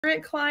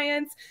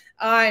clients.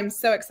 I'm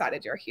so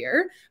excited you're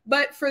here.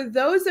 But for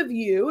those of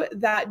you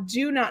that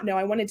do not know,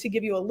 I wanted to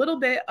give you a little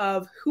bit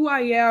of who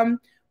I am,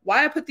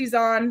 why I put these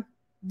on,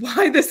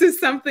 why this is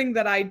something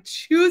that I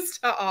choose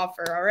to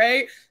offer. All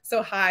right.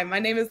 So hi, my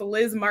name is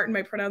Liz Martin.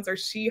 My pronouns are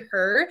she,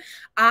 her.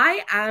 I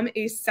am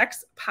a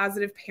sex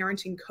positive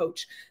parenting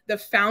coach, the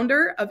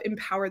founder of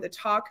Empower the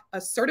Talk,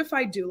 a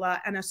certified doula,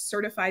 and a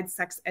certified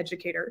sex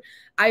educator.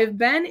 I have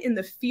been in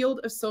the field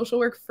of social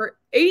work for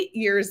 8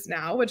 years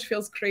now, which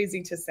feels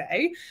crazy to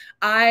say.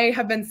 I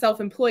have been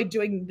self-employed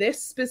doing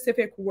this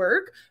specific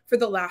work for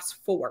the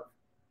last 4.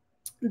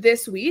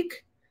 This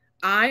week,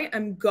 I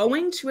am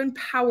going to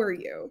empower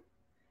you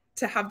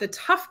to have the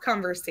tough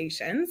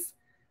conversations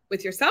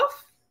with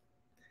yourself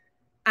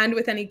and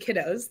with any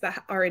kiddos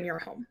that are in your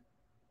home,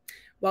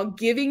 while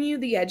giving you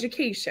the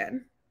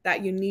education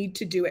that you need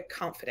to do it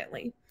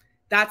confidently.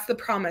 That's the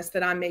promise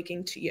that I'm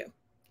making to you.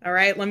 All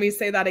right, let me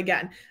say that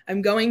again.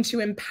 I'm going to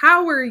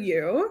empower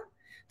you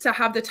to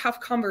have the tough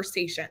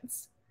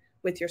conversations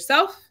with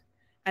yourself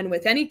and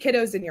with any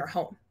kiddos in your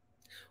home,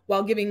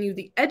 while giving you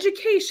the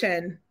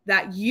education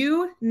that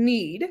you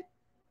need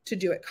to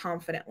do it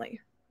confidently.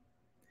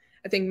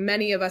 I think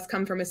many of us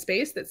come from a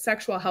space that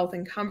sexual health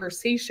and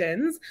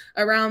conversations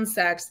around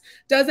sex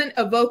doesn't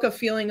evoke a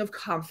feeling of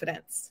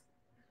confidence.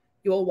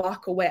 You will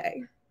walk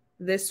away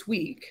this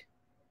week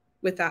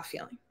with that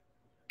feeling,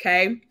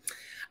 okay?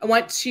 I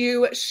want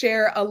to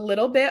share a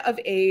little bit of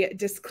a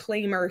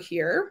disclaimer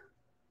here,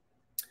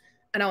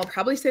 and I will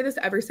probably say this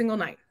every single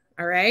night,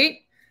 all right?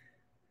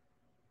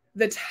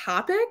 The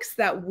topics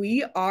that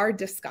we are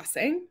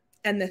discussing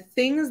and the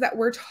things that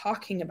we're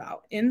talking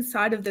about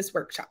inside of this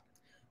workshop,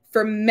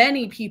 for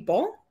many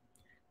people,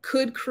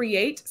 could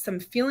create some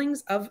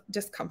feelings of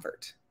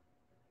discomfort,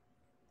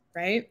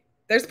 right?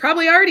 There's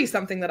probably already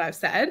something that I've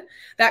said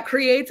that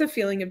creates a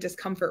feeling of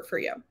discomfort for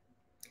you.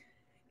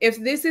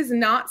 If this is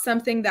not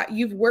something that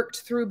you've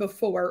worked through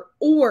before,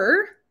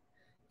 or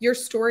your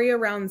story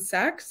around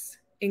sex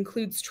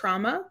includes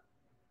trauma,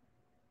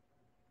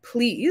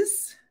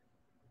 please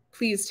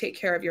take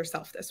care of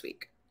yourself this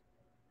week.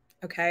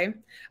 Okay?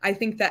 I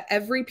think that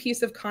every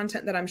piece of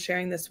content that I'm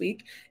sharing this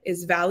week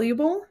is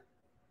valuable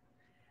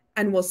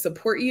and will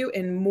support you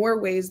in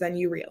more ways than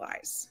you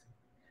realize.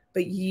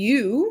 But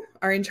you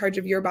are in charge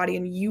of your body,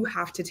 and you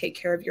have to take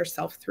care of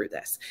yourself through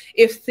this.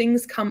 If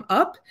things come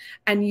up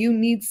and you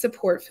need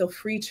support, feel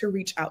free to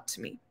reach out to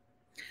me.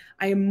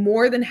 I am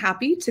more than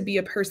happy to be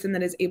a person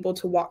that is able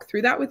to walk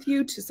through that with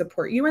you, to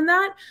support you in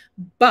that.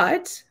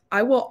 But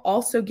I will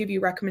also give you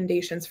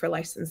recommendations for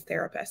licensed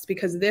therapists,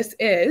 because this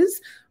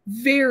is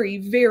very,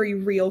 very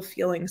real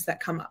feelings that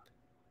come up.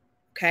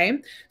 Okay?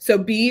 So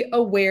be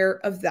aware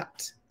of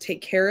that.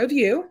 Take care of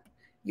you.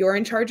 You're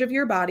in charge of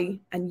your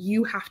body, and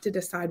you have to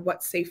decide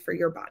what's safe for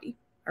your body.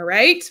 All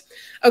right?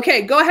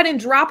 Okay, go ahead and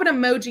drop an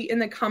emoji in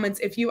the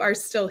comments if you are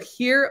still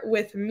here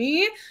with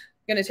me. I'm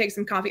going to take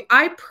some coffee.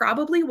 I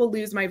probably will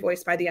lose my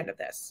voice by the end of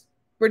this.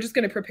 We're just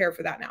going to prepare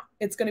for that now.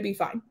 It's going to be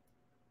fine.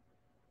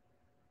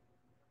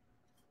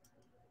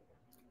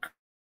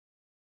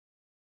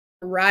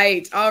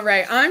 Right. All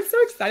right. I'm so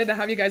excited to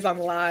have you guys on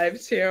live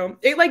too.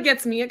 It like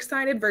gets me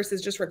excited versus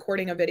just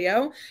recording a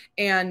video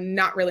and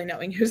not really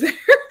knowing who's there.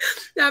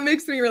 That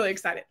makes me really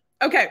excited.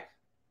 Okay.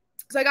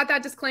 So I got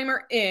that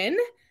disclaimer in.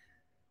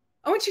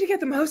 I want you to get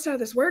the most out of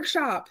this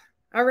workshop.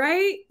 All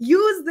right.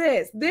 Use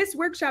this. This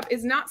workshop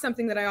is not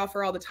something that I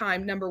offer all the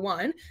time. Number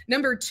one.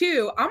 Number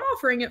two, I'm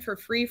offering it for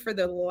free for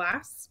the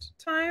last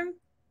time.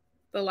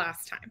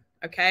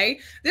 Okay.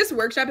 This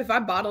workshop, if I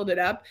bottled it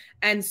up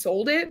and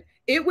sold it,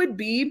 it would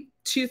be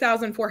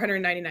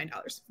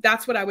 $2,499.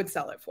 That's what I would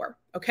sell it for.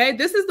 Okay.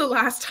 This is the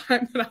last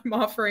time that I'm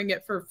offering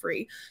it for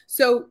free.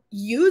 So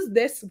use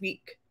this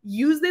week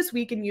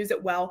and use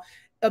it well.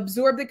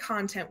 Absorb the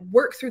content,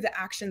 work through the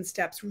action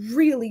steps,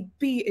 really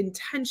be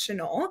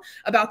intentional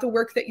about the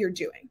work that you're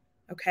doing.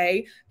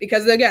 Okay.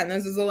 Because again,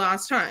 this is the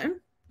last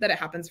time that it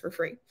happens for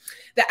free.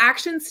 The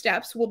action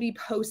steps will be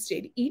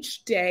posted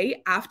each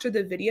day after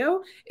the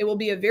video. It will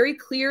be a very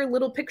clear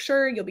little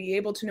picture. You'll be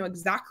able to know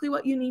exactly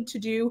what you need to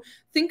do.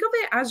 Think of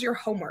it as your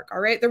homework, all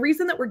right? The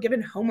reason that we're given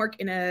homework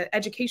in an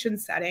education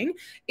setting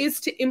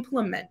is to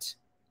implement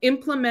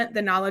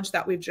the knowledge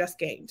that we've just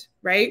gained,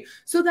 right?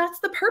 So that's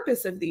the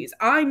purpose of these.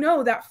 I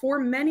know that for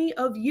many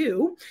of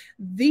you,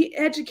 the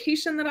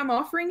education that I'm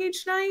offering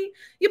each night,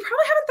 you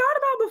probably haven't thought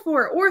about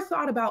before or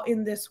thought about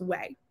in this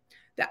way.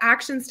 The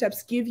action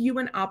steps give you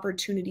an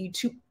opportunity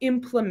to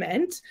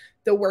implement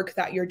the work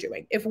that you're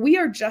doing. If we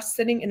are just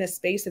sitting in a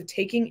space of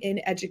taking in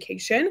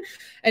education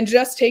and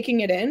just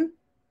taking it in,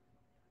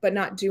 but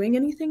not doing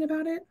anything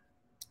about it,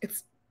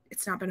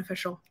 it's not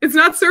beneficial. It's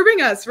not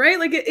serving us, right?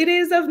 Like it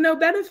is of no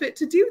benefit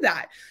to do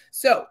that.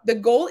 So the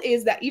goal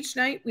is that each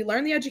night we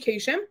learn the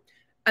education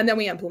and then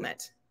we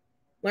implement.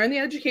 Learn the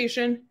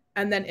education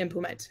and then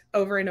implement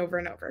over and over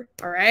and over.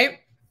 All right.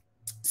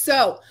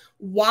 So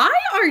why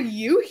are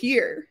you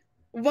here?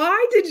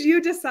 Why did you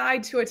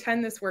decide to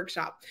attend this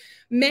workshop?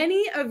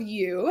 Many of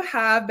you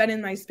have been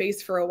in my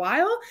space for a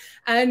while,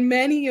 and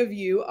many of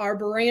you are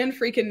brand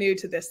freaking new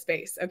to this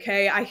space,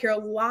 okay? I hear a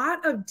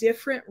lot of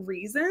different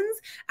reasons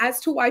as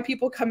to why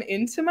people come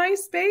into my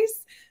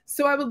space.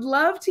 So I would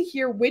love to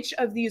hear which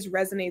of these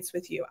resonates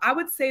with you. I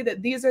would say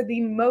that these are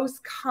the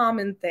most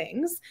common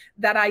things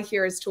that I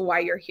hear as to why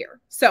you're here.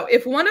 So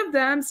if one of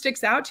them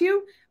sticks out to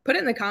you, put it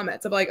in the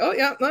comments. I'm like, oh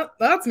yeah,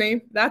 that's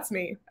me. That's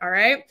me. All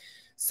right.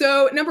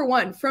 So number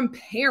one, from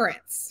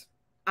parents,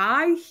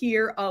 I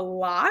hear a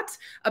lot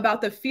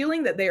about the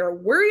feeling that they are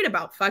worried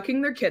about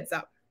fucking their kids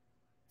up.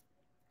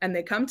 And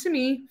they come to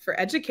me for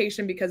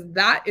education because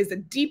that is a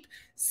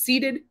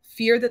deep-seated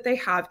fear that they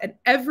have. And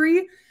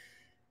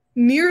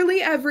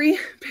nearly every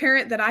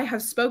parent that I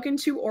have spoken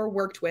to or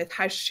worked with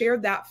has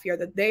shared that fear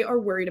that they are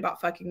worried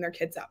about fucking their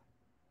kids up.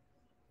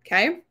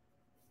 Okay?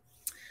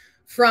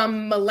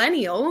 From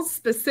millennials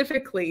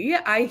specifically,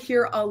 I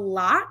hear a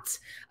lot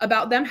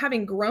about them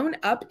having grown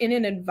up in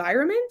an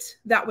environment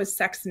that was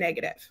sex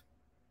negative,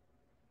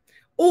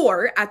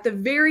 or at the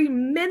very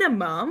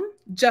minimum,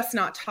 just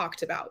not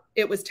talked about.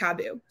 It was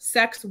taboo.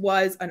 Sex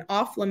was an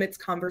off-limits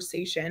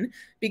conversation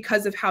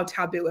because of how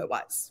taboo it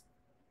was.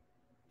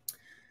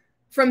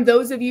 From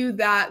those of you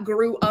that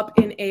grew up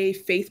in a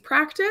faith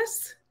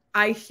practice,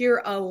 I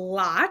hear a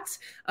lot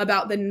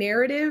about the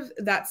narrative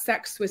that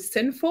sex was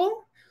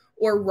sinful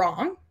or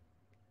wrong,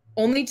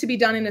 only to be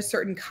done in a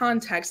certain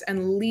context,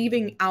 and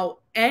leaving out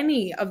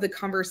any of the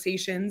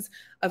conversations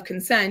of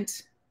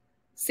consent,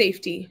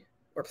 safety,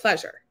 or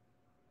pleasure.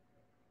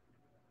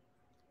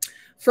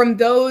 From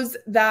those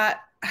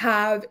that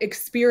have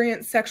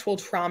experienced sexual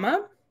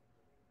trauma,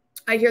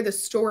 I hear the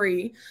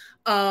story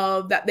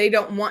of that they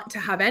don't want to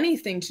have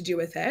anything to do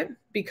with it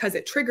because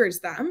it triggers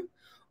them,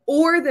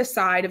 or the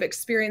side of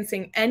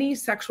experiencing any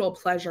sexual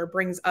pleasure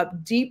brings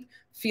up deep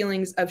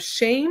feelings of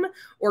shame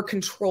or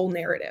control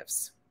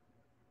narratives.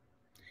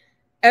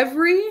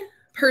 Every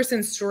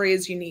person's story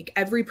is unique.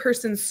 Every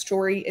person's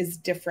story is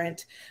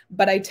different,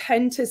 but I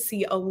tend to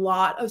see a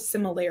lot of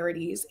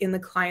similarities in the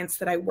clients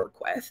that I work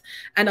with,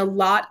 and a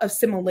lot of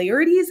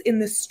similarities in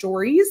the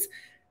stories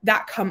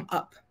that come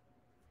up.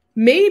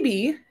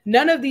 Maybe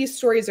none of these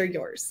stories are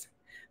yours.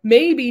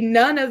 Maybe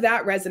none of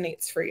that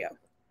resonates for you.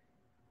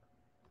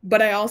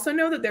 But I also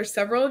know that there's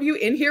several of you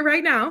in here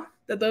right now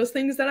that those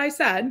things that I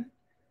said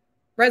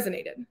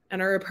resonated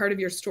and are a part of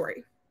your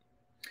story.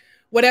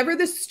 Whatever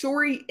the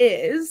story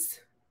is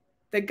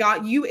that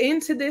got you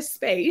into this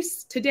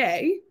space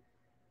today,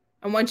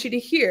 I want you to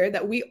hear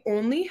that we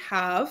only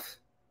have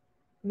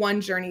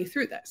one journey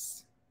through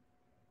this.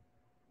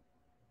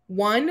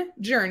 One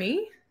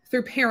journey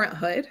through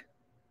parenthood,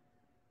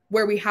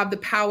 where we have the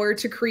power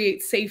to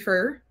create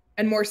safer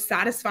and more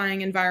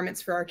satisfying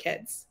environments for our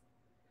kids.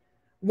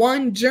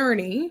 One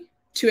journey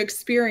to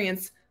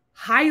experience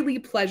highly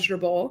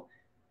pleasurable,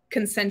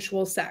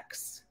 consensual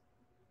sex.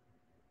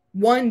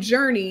 One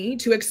journey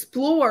to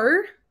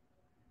explore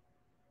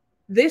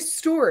this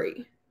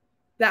story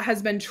that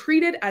has been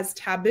treated as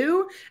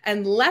taboo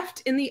and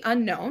left in the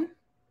unknown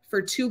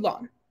for too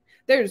long.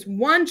 There's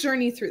one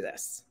journey through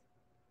this.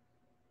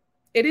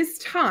 It is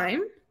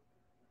time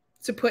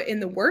to put in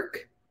the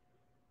work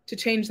to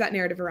change that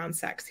narrative around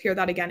sex. Hear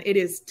that again. It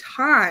is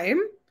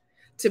time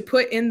to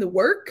put in the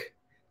work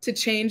to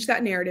change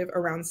that narrative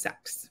around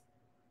sex.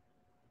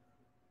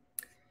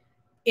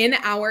 In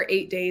our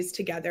 8 days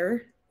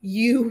together,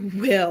 you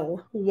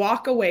will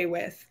walk away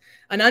with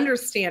an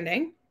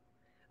understanding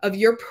of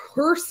your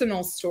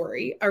personal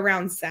story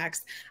around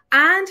sex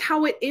and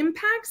how it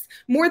impacts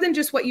more than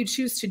just what you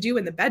choose to do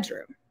in the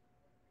bedroom.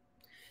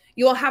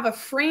 You'll have a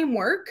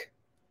framework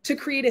to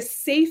create a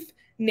safe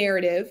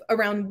narrative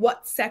around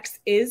what sex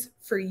is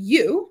for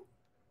you.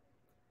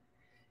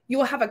 You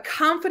will have a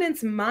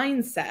confidence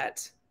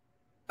mindset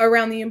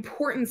around the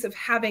importance of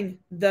having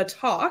the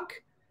talk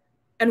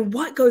and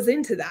what goes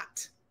into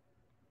that.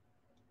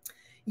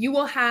 You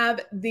will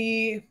have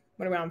the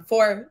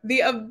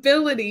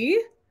ability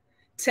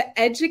to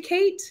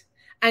educate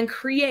and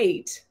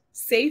create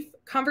safe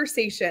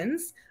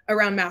conversations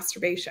around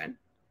masturbation.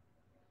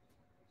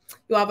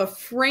 You'll have a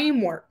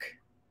framework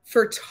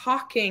for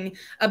talking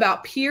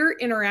about peer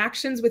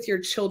interactions with your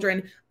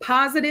children,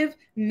 positive,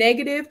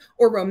 negative,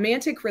 or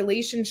romantic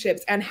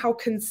relationships, and how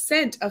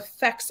consent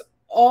affects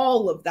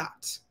all of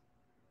that.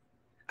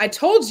 I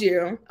told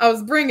you I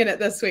was bringing it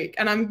this week,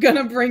 and I'm going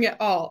to bring it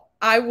all.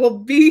 I will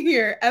be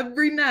here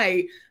every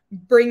night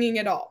bringing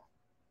it all.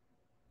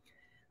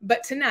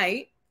 But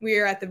tonight, we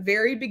are at the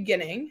very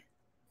beginning,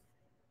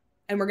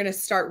 and we're going to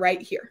start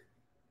right here.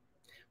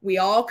 We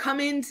all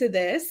come into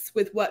this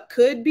with what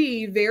could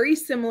be very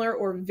similar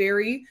or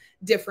very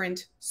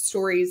different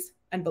stories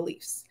and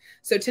beliefs.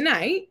 So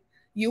tonight,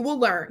 you will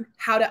learn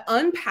how to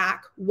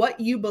unpack what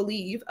you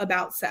believe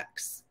about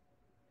sex,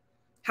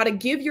 how to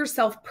give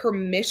yourself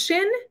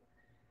permission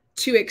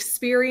to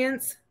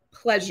experience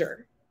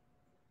pleasure,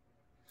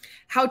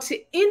 how to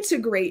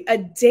integrate a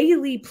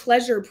daily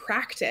pleasure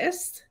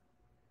practice,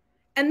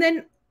 and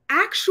then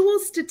actual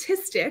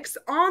statistics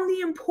on the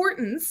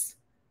importance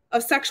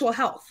of sexual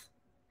health.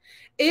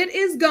 It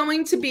is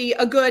going to be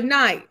a good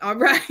night. All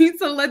right.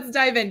 So let's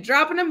dive in.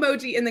 Drop an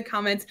emoji in the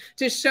comments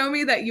to show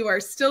me that you are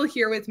still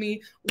here with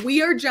me.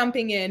 We are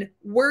jumping in.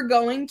 We're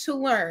going to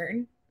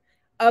learn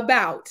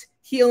about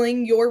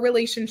healing your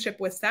relationship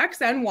with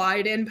sex and why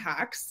it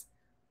impacts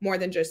more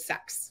than just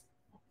sex.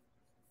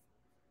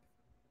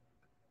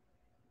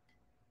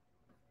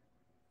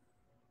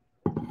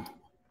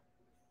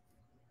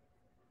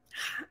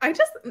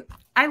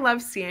 I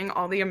love seeing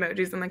all the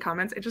emojis in the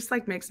comments. It just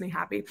like makes me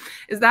happy.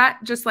 Is that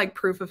just like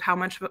proof of how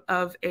much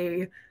of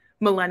a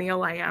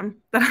millennial I am,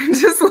 that I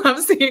just love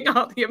seeing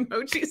all the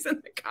emojis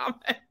in the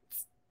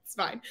comments? It's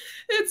fine.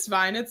 It's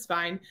fine. It's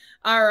fine.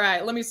 All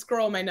right. Let me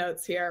scroll my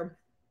notes here.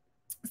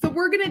 So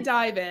we're going to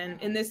dive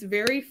in this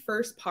very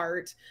first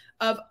part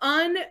of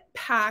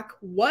unpack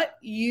what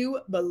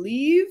you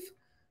believe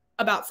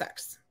about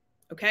sex.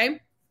 Okay.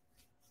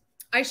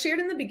 I shared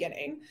in the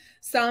beginning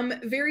some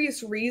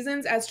various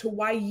reasons as to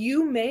why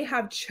you may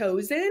have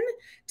chosen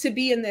to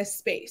be in this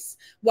space,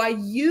 why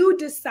you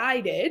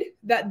decided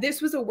that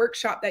this was a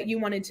workshop that you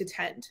wanted to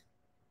attend.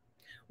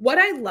 What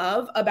I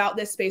love about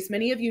this space,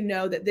 many of you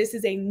know that this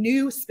is a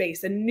new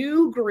space, a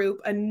new group,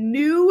 a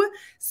new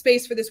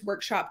space for this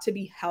workshop to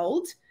be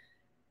held.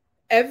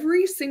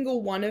 Every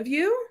single one of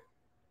you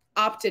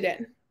opted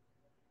in.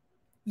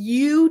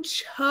 You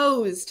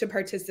chose to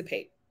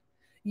participate.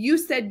 You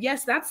said,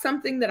 yes, that's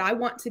something that I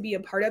want to be a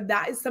part of.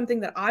 That is something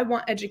that I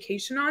want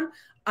education on.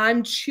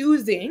 I'm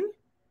choosing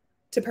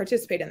to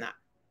participate in that.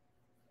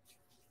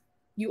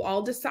 You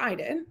all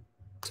decided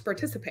to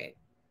participate.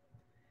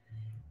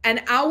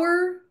 And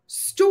our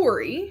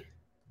story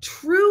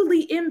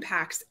truly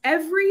impacts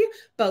every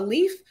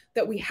belief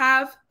that we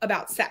have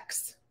about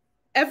sex.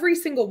 Every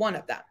single one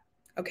of them,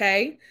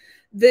 okay?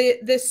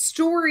 The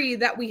story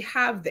that we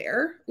have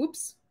there,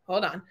 oops,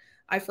 hold on.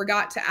 I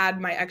forgot to add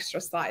my extra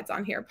slides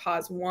on here.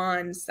 Pause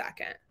 1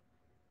 second.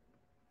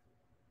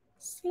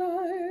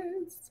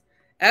 Slides.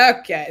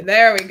 Okay,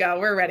 there we go.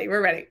 We're ready.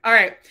 We're ready. All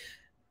right.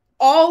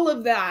 All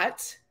of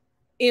that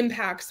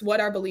impacts what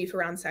our belief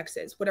around sex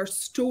is, what our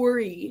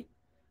story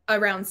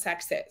around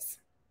sex is.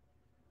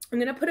 I'm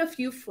going to put a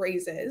few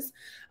phrases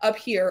up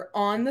here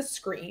on the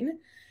screen,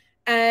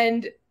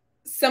 and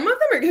some of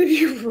them are going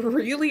to be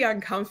really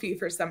uncomfy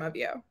for some of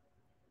you.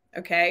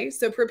 Okay,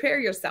 so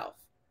prepare yourself.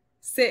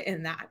 Sit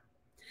in that.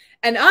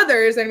 And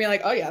others are going to be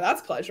like, oh yeah,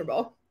 that's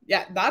pleasurable.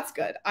 Yeah, that's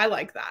good. I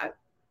like that.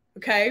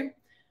 Okay.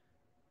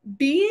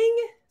 Being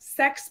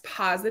sex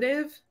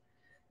positive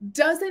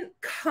doesn't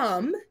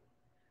come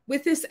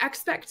with this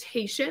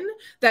expectation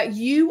that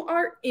you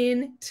are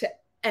into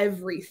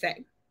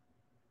everything.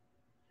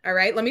 All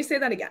right. Let me say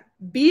that again.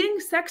 Being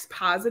sex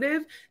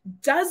positive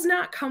does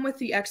not come with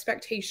the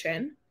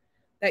expectation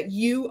that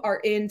you are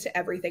into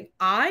everything.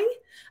 I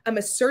am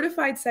a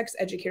certified sex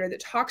educator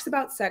that talks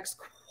about sex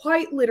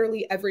quite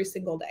literally every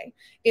single day.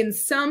 In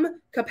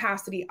some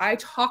capacity, I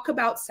talk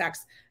about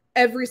sex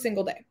every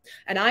single day.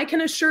 And I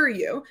can assure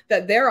you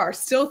that there are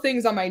still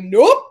things on my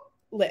nope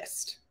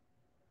list.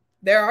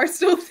 There are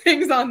still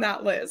things on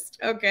that list,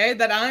 okay,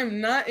 that I'm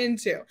not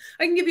into.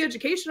 I can give you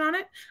education on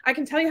it. I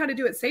can tell you how to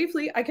do it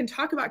safely. I can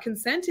talk about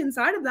consent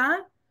inside of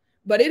that,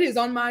 but it is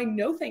on my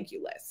no thank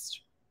you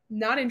list.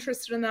 Not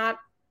interested in that.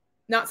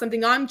 Not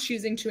something I'm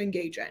choosing to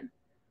engage in.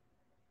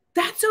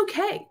 That's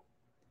okay.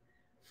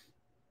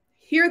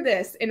 Hear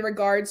this in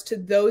regards to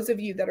those of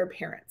you that are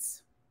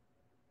parents.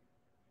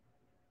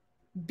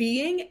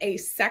 Being a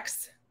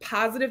sex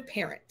positive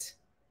parent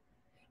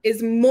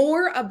is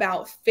more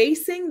about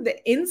facing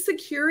the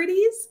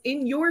insecurities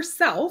in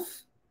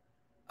yourself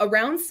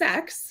around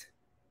sex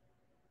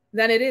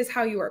than it is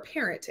how you are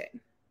parenting.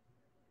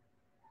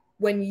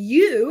 When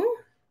you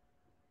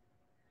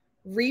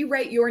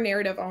rewrite your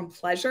narrative on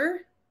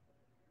pleasure,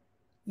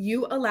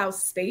 you allow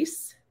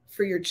space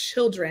for your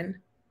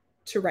children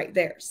to write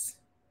theirs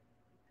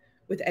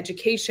with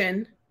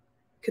education,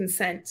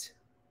 consent,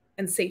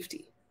 and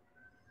safety.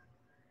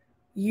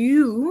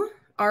 You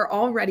are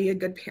already a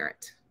good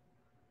parent,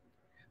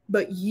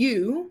 but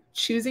you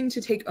choosing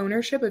to take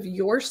ownership of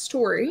your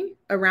story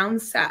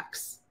around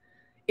sex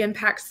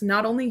impacts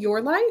not only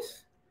your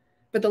life,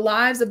 but the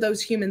lives of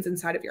those humans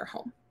inside of your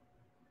home.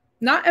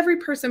 Not every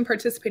person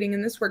participating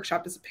in this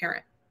workshop is a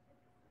parent.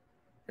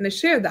 And I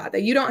shared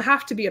that you don't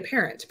have to be a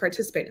parent to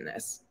participate in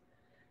this,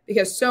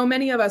 because so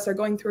many of us are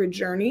going through a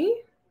journey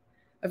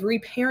of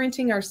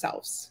reparenting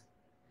ourselves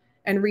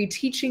and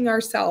reteaching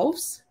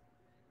ourselves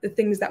the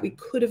things that we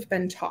could have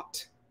been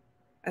taught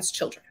as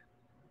children.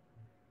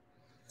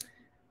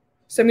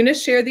 So I'm going to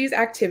share these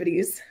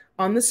activities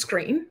on the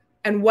screen.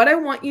 And what I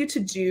want you to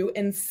do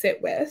and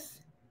sit with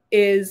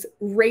is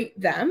rate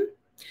them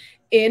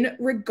in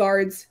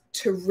regards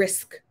to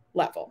risk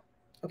level.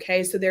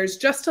 Okay, so there's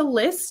just a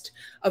list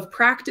of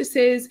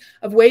practices,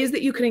 of ways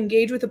that you can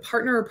engage with a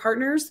partner or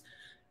partners.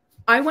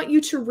 I want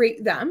you to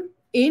rate them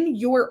in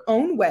your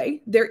own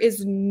way. There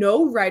is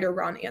no right or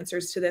wrong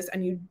answers to this,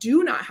 and you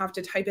do not have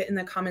to type it in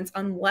the comments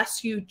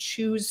unless you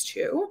choose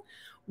to.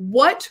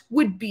 What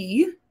would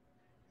be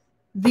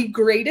the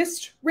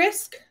greatest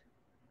risk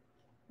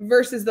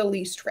versus the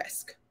least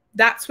risk.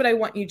 That's what I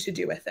want you to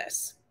do with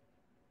this.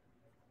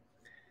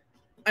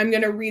 I'm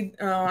going to read,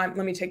 let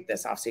me take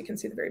this off so you can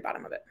see the very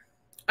bottom of it.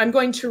 I'm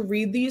going to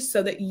read these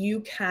so that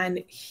you can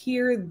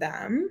hear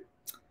them.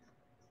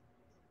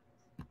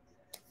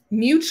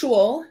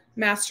 Mutual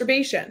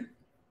masturbation.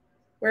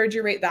 Where would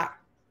you rate that?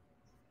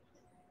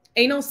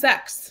 Anal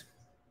sex.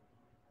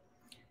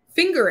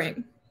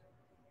 Fingering.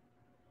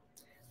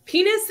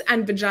 Penis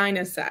and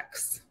vagina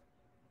sex.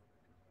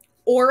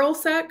 Oral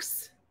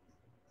sex.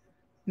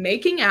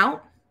 Making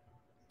out.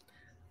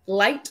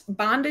 Light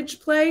bondage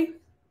play.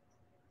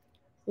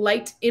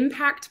 Light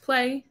impact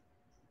play.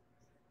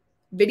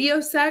 Video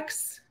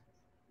sex.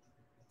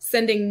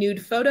 Sending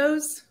nude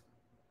photos.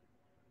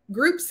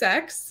 Group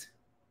sex.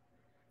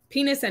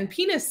 Penis and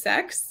penis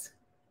sex.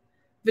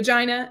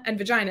 Vagina and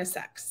vagina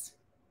sex.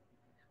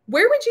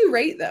 Where would you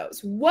rate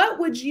those? What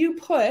would you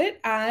put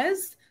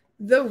as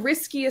the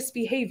riskiest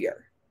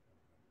behavior?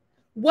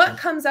 What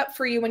comes up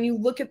for you when you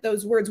look at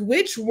those words?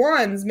 Which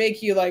ones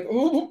make you like,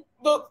 oh,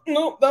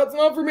 no, that's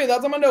not for me.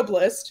 That's on my nope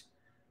list.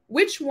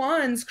 Which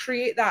ones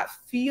create that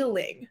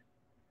feeling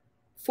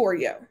for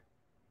you?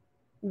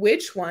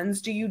 Which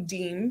ones do you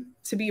deem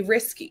to be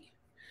risky?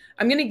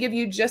 I'm going to give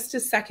you just a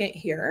second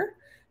here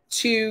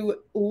to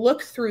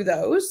look through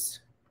those,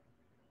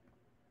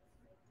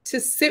 to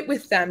sit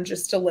with them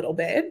just a little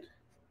bit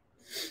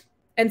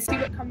and see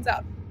what comes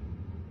up.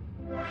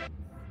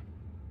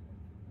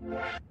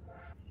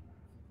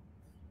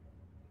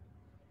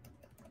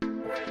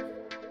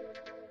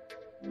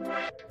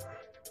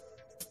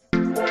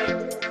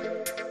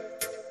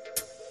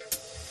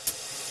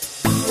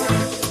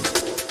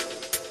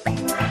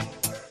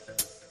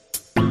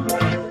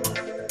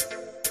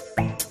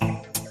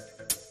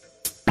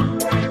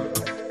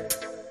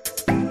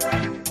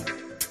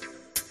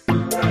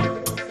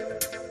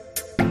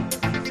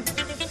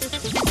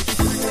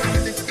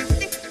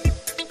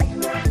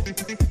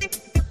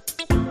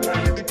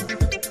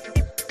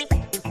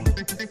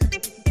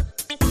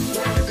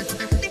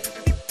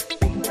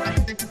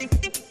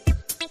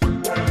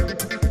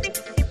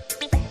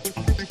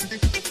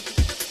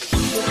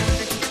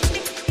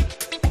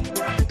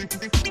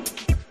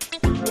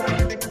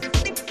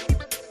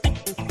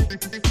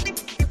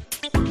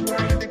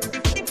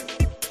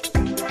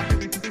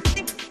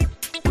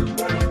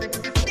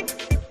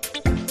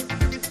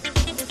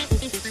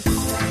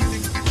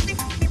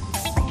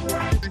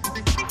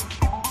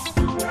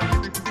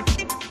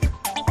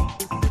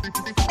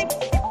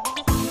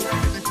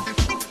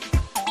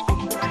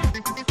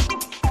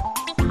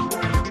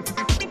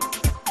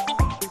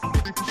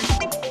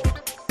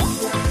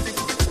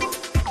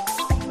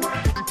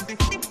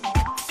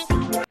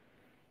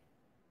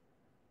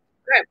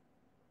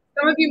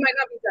 Some of you might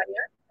not be done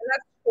yet, and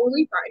that's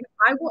totally fine.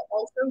 I will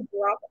also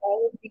drop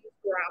all of these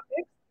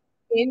graphics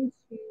into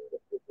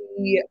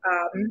the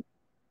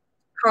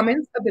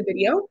comments of the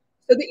video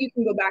so that you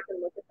can go back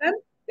and look at them.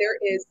 There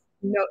is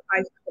no,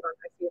 hold on,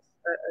 I see a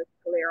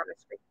glare on the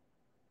screen.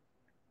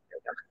 There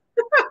we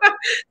go.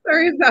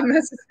 Sorry if that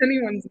messes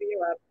anyone's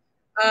view up.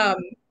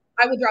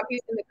 I will drop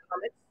these in the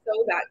comments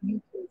so that you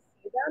can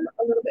see them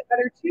a little bit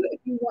better too if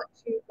you want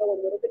to go a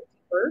little bit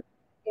deeper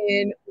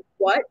in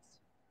what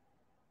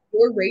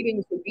your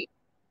ratings would be,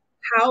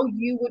 how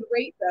you would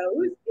rate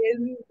those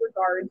in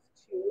regards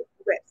to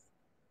risk.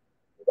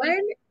 When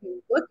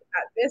you look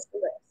at this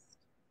list,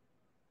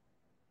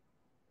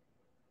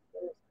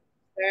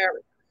 there we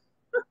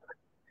go.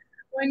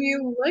 When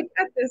you look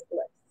at this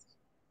list,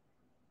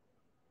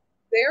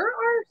 there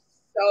are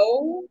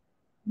so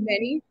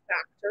many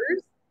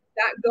factors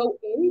that go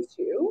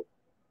into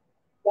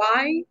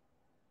why.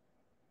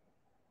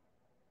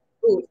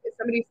 Ooh,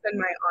 somebody said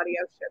my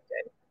audio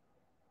shifted.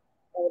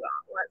 Hold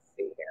on, let's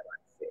see here,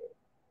 let's see.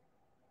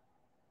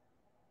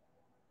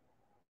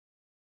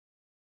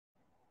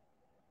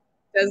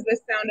 Does this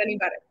sound any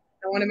better?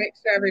 I want to make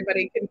sure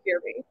everybody can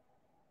hear me.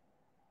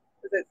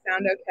 Does it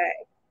sound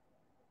okay?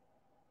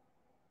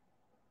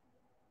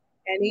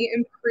 Any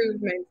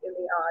improvement in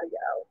the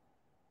audio?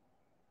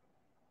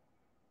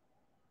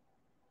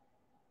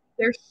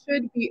 There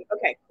should be,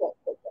 okay, cool.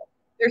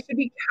 There should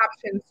be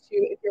captions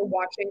too. If you're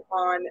watching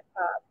on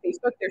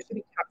Facebook, there should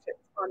be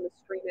captions on the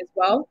screen as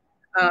well.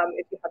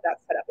 If you have that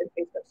set up in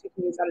Facebook, so you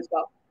can use that as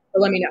well.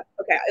 But let me know.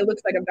 Okay, it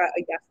looks like I've got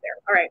a yes there.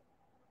 All right.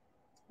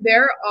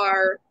 There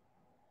are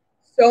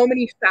so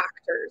many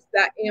factors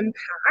that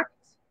impact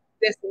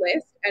this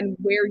list and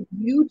where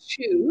you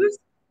choose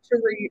to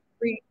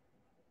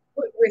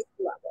put risk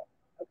level,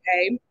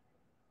 okay?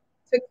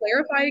 To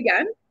clarify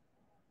again,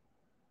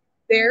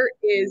 there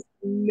is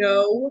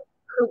no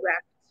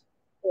correct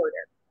order.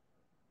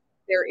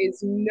 There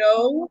is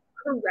no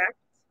correct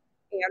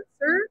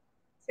answer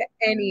to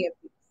any of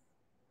these.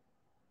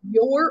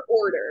 Your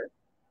order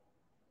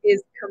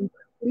is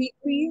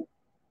completely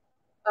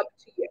up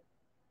to you.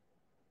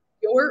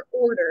 Your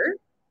order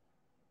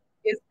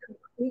is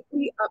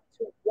completely up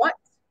to what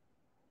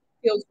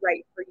feels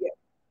right for you.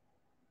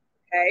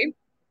 Okay?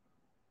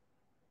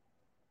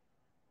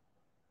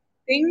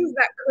 Things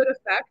that could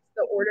affect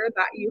the order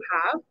that you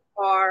have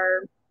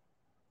are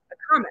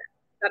comment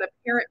that a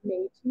parent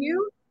made to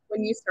you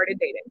when you started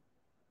dating?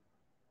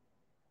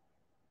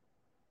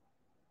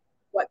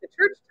 What the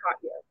church taught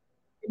you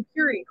in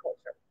purity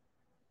culture?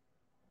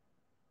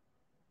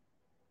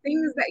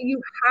 Things that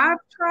you have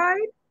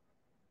tried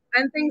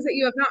and things that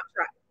you have not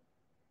tried.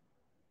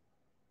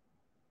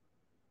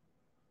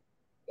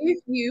 If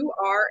you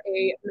are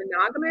a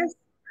monogamous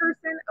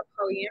person, a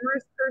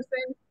polyamorous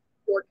person,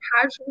 you're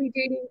casually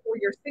dating, or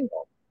you're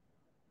single,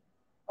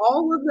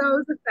 all of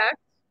those affect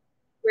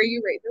where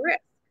you rate the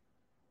risk.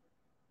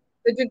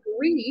 The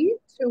degree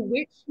to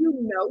which you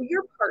know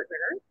your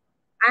partner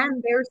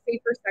and their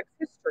safer sex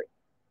history,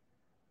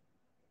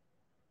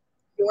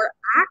 your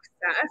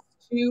access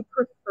to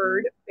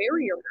preferred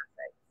barrier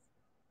methods.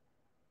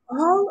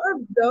 All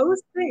of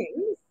those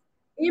things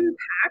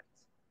impact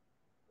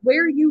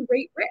where you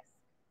rate risk.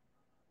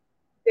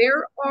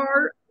 There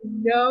are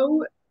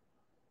no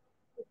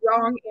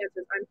wrong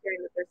answers. I'm hearing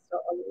that there's still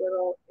a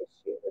little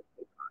issue with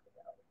the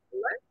audio.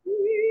 Let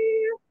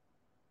me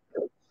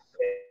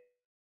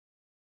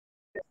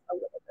shift a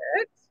little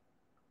bit.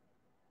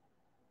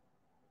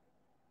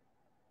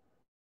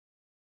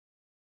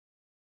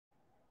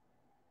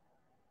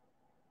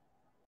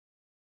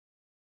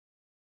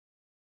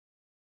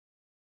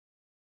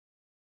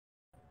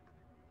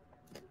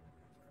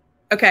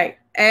 Okay,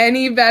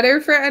 any better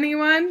for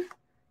anyone?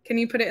 Can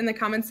you put it in the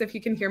comments if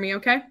you can hear me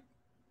okay?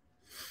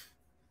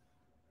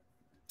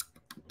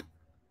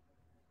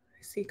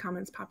 I see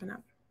comments popping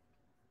up.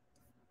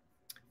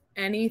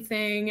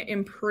 Anything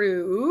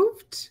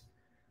improved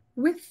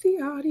with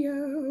the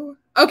audio?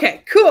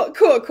 Okay, cool.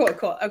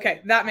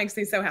 Okay, that makes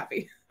me so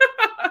happy.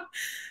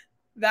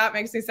 That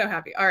makes me so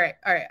happy. All right.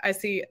 I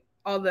see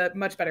all the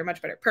much better.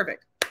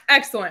 Perfect.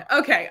 Excellent.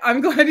 Okay,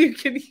 I'm glad you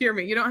can hear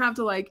me. You don't have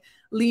to like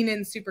lean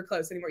in super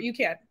close anymore. You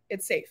can.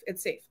 It's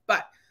safe.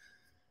 But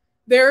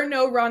there are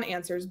no wrong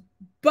answers.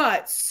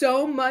 But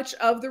so much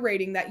of the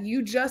rating that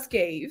you just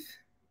gave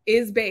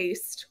is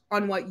based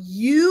on what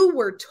you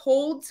were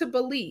told to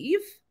believe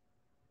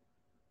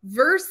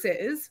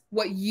versus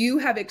what you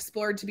have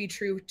explored to be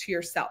true to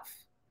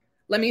yourself.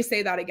 Let me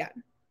say that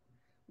again.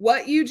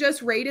 What you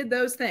just rated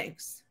those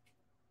things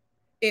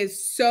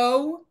is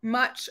so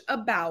much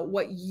about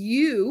what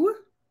you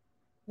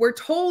were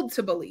told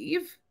to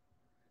believe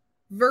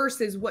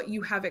versus what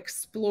you have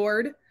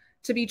explored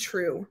to be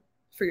true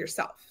for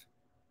yourself.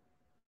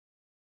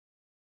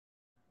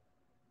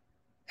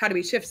 How do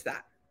we shift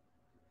that?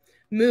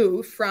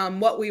 Move from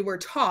what we were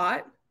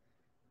taught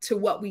to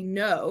what we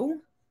know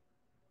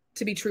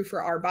to be true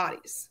for our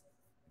bodies.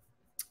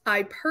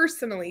 I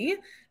personally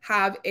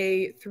have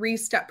a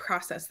 3-step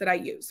process that I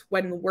use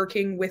when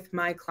working with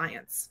my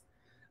clients.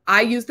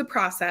 I use the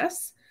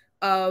process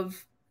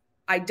of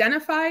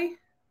identify,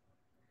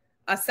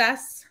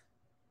 assess,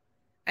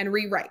 and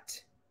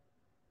rewrite.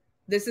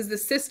 This is the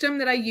system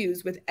that I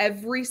use with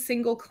every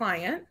single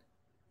client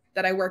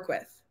that I work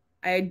with.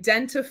 I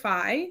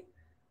identify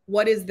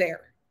what is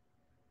there.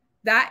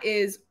 That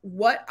is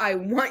what I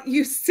want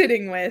you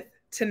sitting with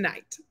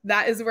tonight.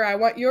 That is where I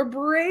want your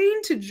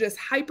brain to just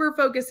hyper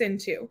focus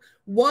into.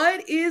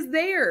 What is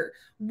there?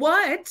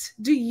 What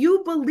do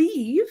you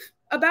believe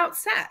about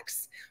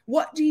sex?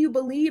 What do you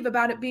believe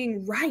about it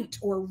being right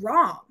or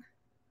wrong?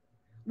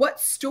 What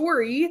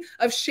story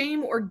of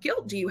shame or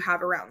guilt do you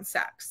have around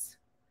sex?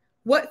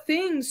 What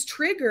things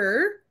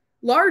trigger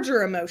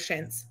larger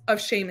emotions of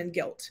shame and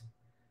guilt?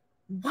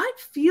 What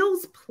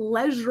feels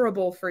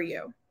pleasurable for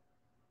you?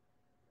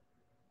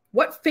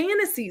 What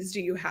fantasies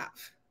do you have?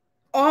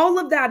 All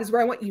of that is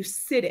where I want you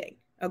sitting,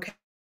 okay?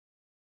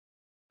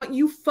 I want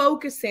you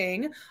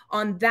focusing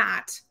on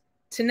that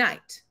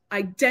tonight.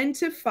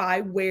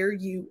 Identify where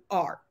you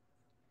are.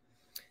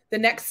 The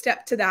next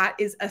step to that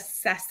is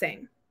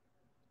assessing.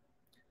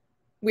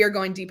 We are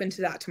going deep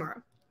into that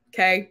tomorrow,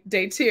 okay?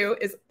 Day 2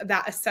 is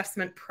that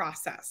assessment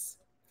process.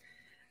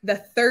 The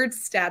third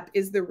step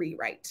is the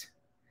rewrite.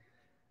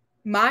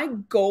 My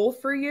goal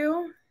for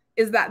you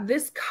is that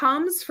this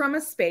comes from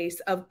a space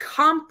of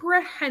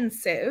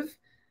comprehensive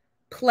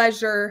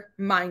pleasure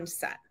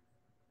mindset.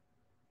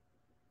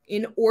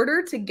 In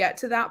order to get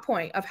to that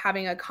point of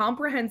having a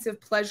comprehensive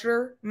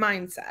pleasure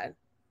mindset,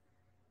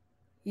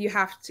 you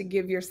have to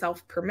give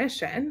yourself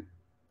permission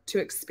to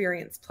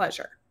experience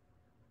pleasure.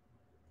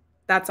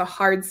 That's a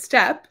hard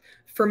step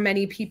for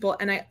many people.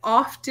 And I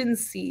often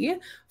see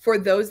for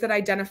those that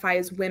identify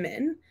as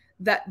women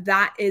that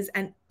that is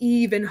an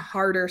even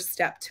harder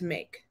step to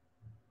make.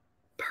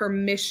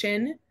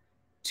 Permission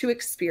to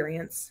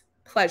experience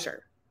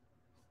pleasure.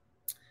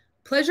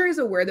 Pleasure is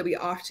a word that we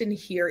often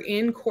hear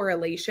in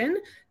correlation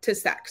to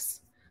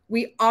sex.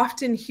 We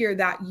often hear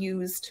that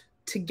used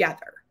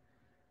together.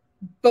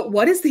 But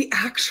what is the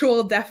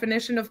actual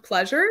definition of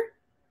pleasure?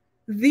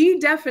 The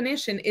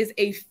definition is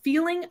a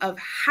feeling of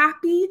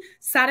happy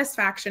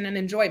satisfaction and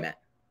enjoyment.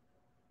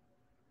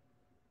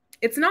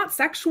 It's not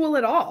sexual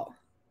at all.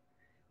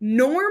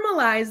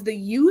 Normalize the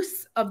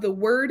use of the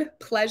word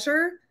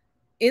pleasure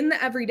in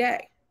the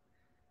everyday.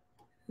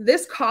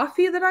 This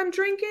coffee that I'm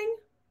drinking,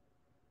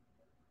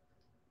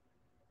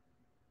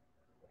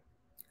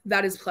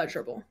 that is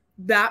pleasurable.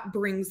 That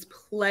brings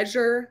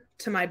pleasure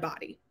to my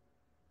body.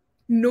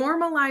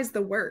 Normalize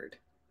the word.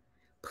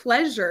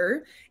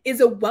 Pleasure is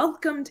a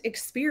welcomed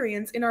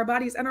experience in our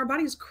bodies, and our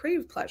bodies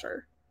crave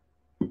pleasure.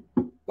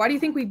 Why do you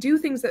think we do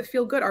things that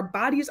feel good? Our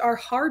bodies are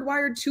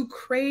hardwired to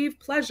crave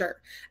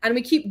pleasure, and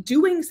we keep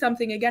doing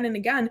something again and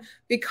again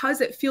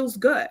because it feels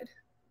good.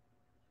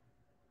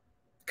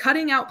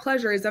 Cutting out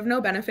pleasure is of no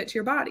benefit to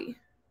your body.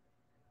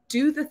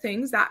 Do the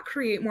things that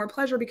create more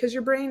pleasure because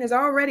your brain is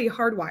already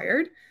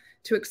hardwired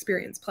to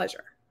experience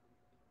pleasure.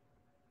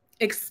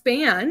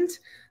 Expand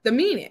the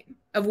meaning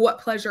of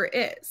what pleasure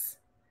is.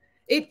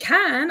 It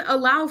can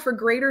allow for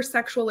greater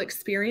sexual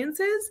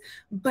experiences,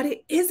 but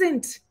it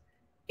isn't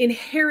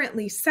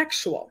inherently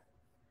sexual.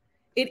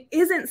 It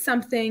isn't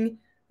something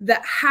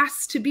that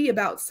has to be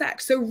about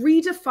sex. So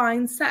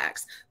redefine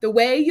sex. The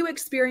way you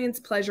experience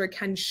pleasure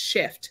can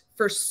shift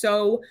for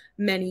so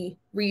many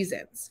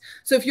reasons.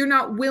 So if you're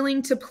not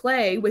willing to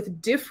play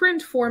with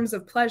different forms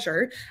of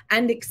pleasure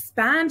and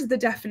expand the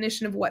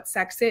definition of what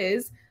sex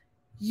is,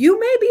 you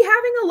may be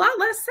having a lot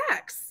less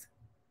sex.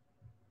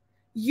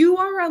 You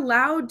are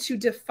allowed to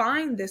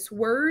define this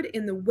word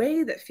in the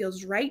way that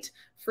feels right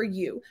for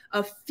you,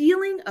 a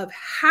feeling of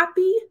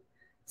happy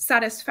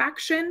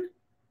satisfaction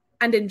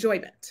and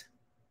enjoyment.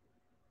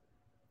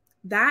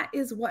 That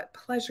is what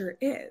pleasure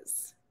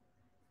is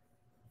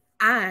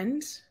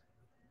and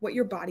what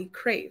your body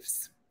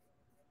craves.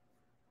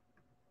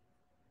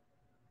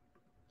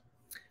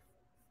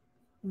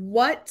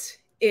 What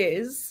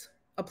is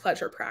a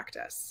pleasure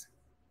practice?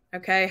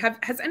 Okay,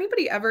 has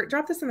anybody ever,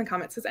 drop this in the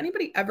comments, has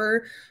anybody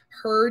ever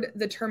heard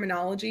the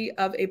terminology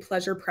of a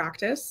pleasure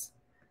practice,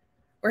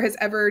 or has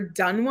ever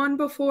done one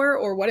before,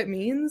 or what it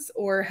means,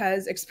 or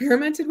has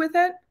experimented with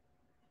it?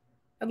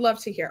 I'd love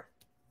to hear.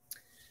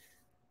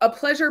 A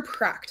pleasure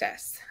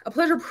practice. A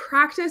pleasure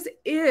practice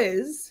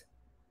is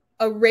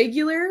a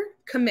regular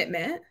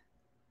commitment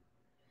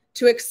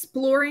to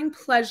exploring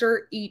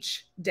pleasure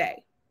each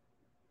day.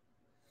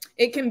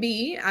 It can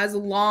be as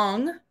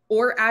long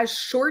or as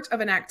short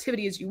of an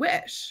activity as you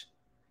wish.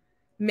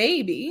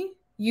 Maybe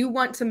you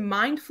want to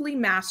mindfully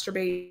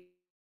masturbate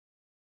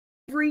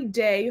every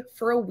day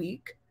for a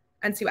week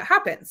and see what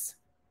happens.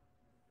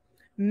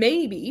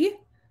 Maybe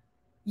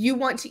you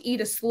want to eat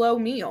a slow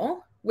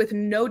meal with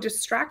no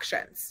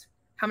distractions.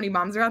 How many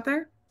moms are out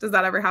there? Does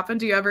that ever happen?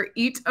 Do you ever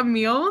eat a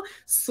meal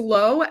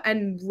slow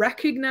and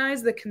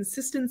recognize the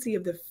consistency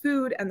of the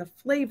food and the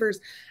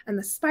flavors and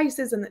the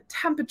spices and the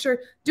temperature?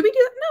 Do we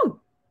do that?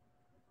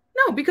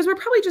 No, because we're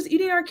probably just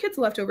eating our kids'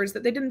 leftovers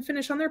that they didn't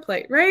finish on their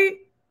plate, right?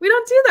 We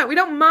don't do that. We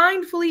don't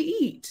mindfully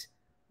eat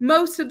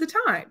most of the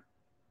time.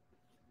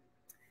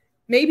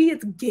 Maybe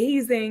it's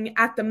gazing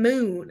at the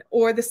moon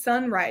or the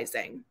sun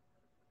rising.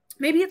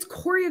 Maybe it's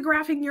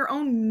choreographing your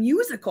own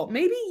musical.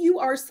 Maybe you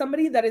are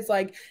somebody that is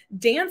like,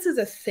 dance is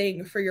a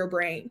thing for your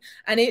brain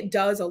and it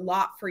does a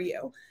lot for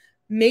you.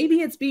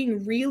 Maybe it's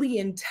being really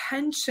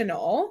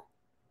intentional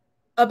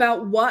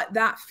about what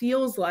that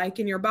feels like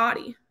in your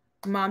body.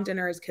 Mom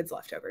dinner is kids'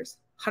 leftovers.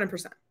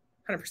 100%.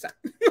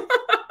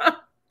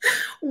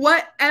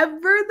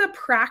 Whatever the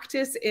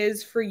practice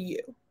is for you,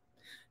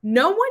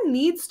 no one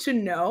needs to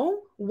know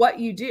what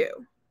you do.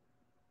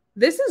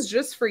 This is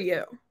just for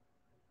you.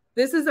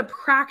 This is a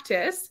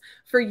practice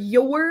for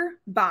your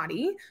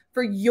body,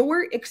 for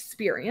your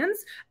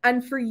experience,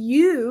 and for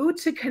you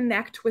to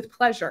connect with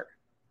pleasure.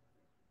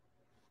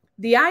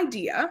 The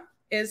idea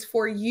is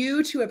for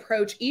you to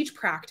approach each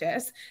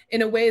practice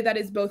in a way that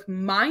is both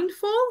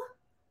mindful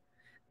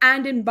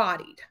and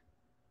embodied.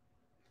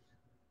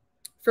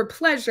 For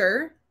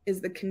pleasure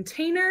is the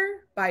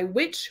container by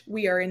which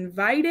we are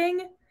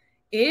inviting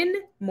in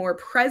more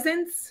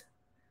presence,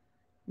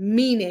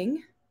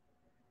 meaning,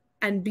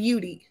 and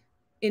beauty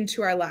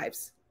into our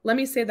lives. Let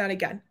me say that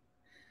again.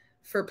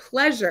 For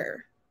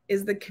pleasure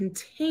is the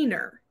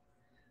container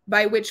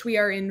by which we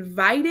are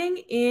inviting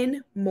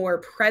in more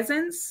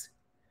presence,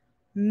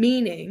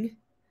 meaning,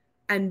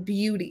 and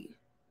beauty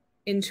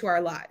into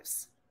our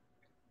lives.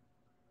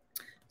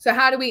 So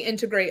how do we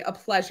integrate a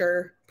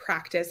pleasure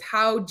practice?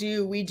 How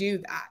do we do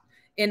that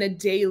in a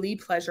daily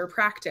pleasure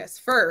practice?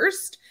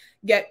 First,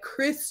 get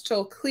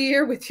crystal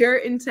clear with your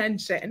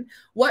intention.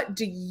 What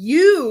do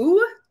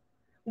you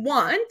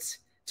want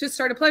to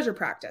start a pleasure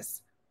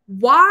practice?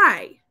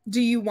 Why do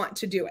you want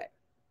to do it?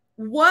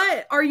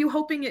 What are you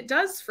hoping it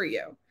does for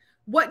you?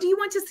 What do you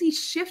want to see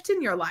shift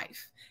in your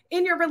life,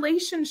 in your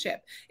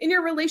relationship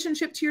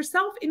to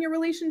yourself, in your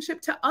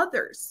relationship to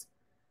others?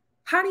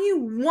 How do you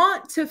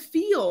want to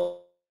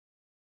feel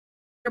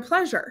your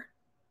pleasure?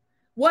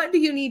 What do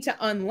you need to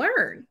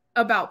unlearn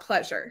about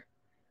pleasure?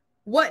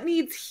 What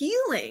needs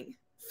healing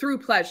through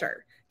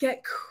pleasure?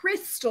 Get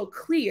crystal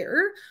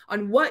clear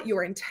on what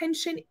your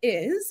intention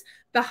is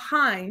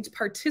behind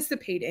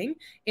participating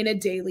in a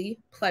daily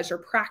pleasure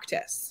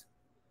practice.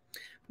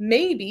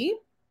 Maybe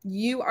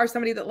you are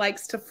somebody that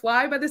likes to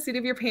fly by the seat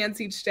of your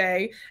pants each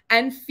day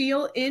and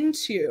feel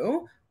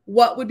into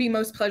what would be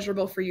most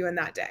pleasurable for you in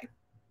that day.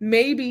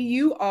 Maybe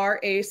you are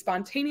a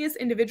spontaneous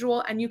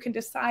individual and you can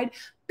decide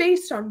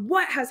based on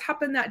what has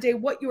happened that day,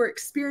 what your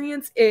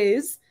experience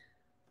is,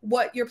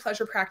 what your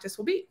pleasure practice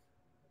will be.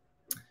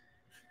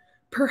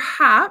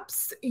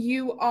 Perhaps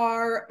you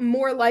are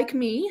more like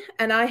me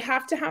and I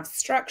have to have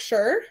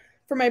structure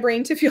for my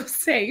brain to feel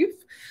safe.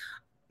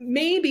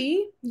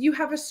 Maybe you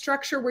have a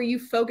structure where you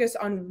focus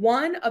on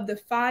one of the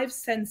 5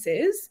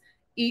 senses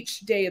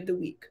each day of the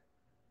week.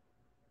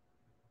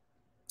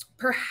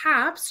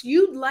 Perhaps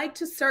you'd like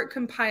to start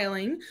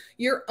compiling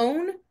your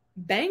own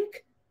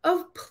bank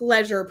of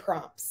pleasure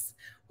prompts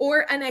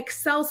or an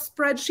Excel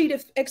spreadsheet.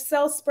 If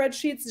Excel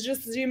spreadsheets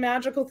just do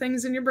magical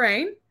things in your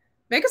brain,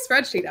 make a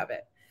spreadsheet of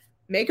it.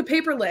 Make a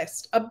paper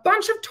list, a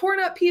bunch of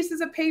torn up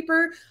pieces of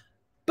paper,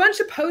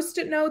 bunch of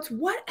Post-it notes,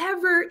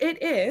 whatever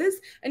it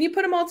is, and you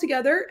put them all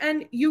together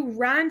and you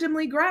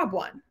randomly grab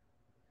one.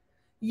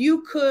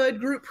 You could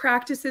group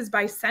practices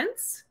by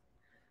sense,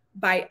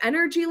 by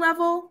energy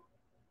level,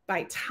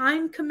 by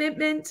time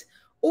commitment,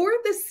 or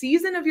the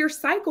season of your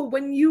cycle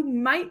when you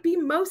might be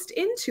most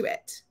into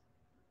it.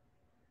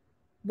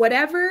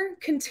 Whatever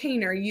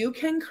container you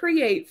can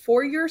create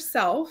for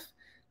yourself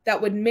that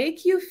would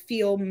make you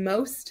feel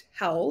most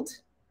held,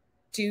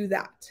 do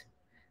that.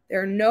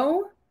 There are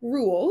no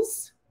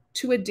rules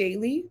to a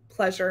daily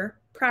pleasure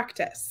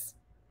practice.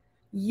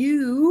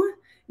 You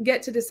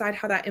get to decide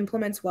how that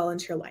implements well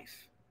into your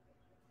life.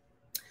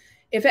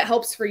 If it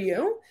helps for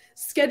you,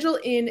 schedule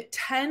in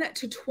 10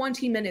 to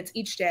 20 minutes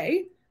each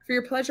day for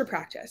your pleasure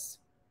practice.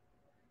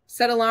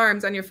 Set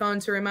alarms on your phone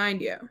to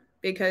remind you,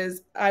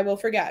 because I will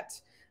forget.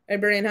 My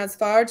brain has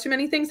far too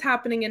many things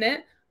happening in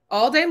it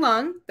all day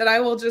long that I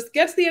will just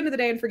get to the end of the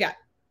day and forget.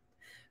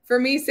 For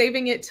me,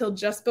 saving it till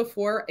just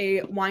before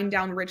a wind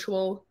down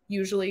ritual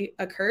usually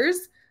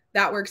occurs,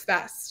 that works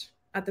best.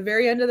 At the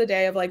very end of the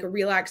day of like a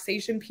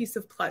relaxation piece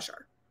of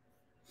pleasure.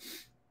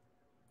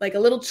 Like a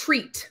little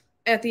treat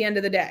at the end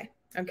of the day,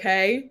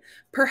 okay?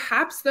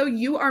 Perhaps though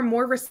you are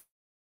more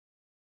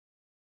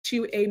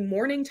to a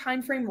morning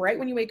time frame right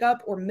when you wake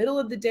up or middle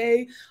of the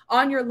day,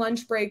 on your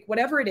lunch break,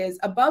 whatever it is.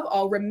 Above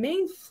all,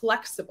 remain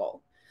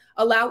flexible.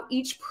 Allow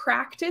each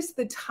practice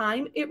the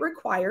time it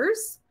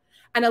requires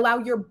and allow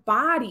your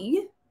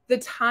body the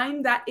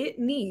time that it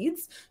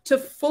needs to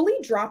fully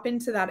drop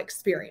into that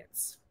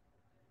experience,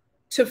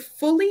 to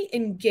fully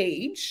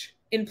engage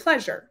in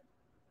pleasure.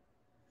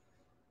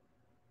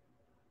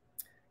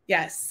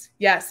 Yes,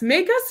 yes.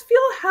 Make us feel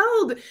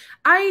held.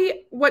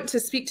 I want to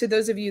speak to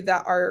those of you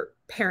that are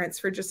parents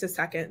for just a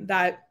second,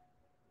 that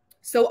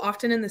so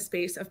often in the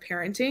space of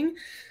parenting,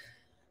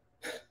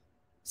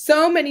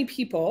 so many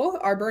people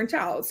are burnt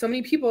out. So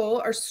many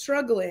people are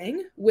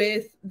struggling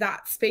with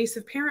that space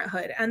of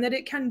parenthood, and that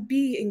it can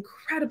be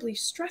incredibly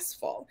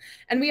stressful.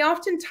 And we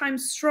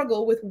oftentimes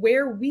struggle with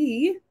where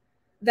we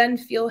then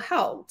feel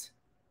held,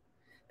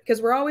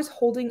 because we're always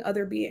holding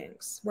other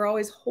beings. We're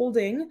always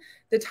holding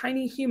the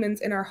tiny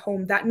humans in our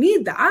home that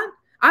need that,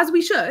 as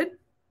we should.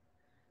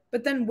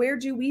 But then where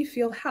do we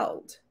feel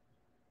held?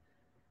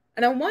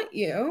 And I want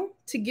you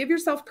to give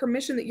yourself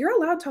permission that you're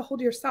allowed to hold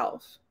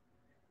yourself.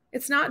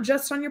 It's not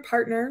just on your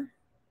partner.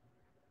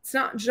 It's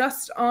not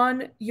just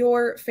on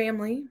your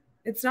family.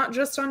 It's not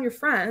just on your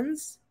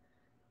friends.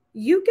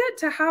 You get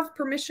to have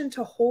permission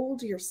to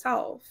hold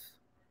yourself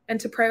and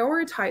to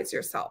prioritize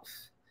yourself.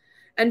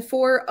 And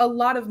for a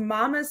lot of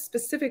mamas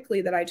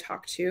specifically that I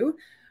talk to,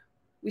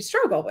 we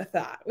struggle with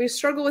that. We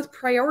struggle with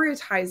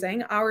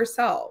prioritizing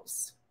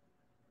ourselves.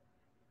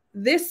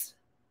 This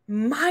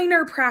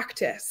minor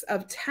practice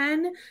of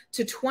 10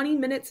 to 20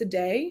 minutes a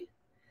day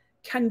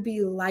can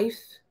be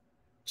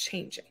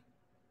life-changing.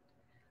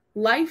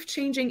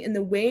 Life-changing in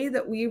the way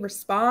that we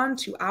respond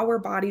to our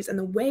bodies and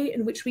the way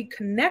in which we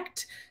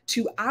connect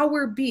to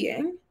our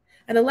being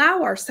and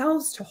allow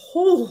ourselves to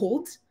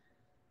hold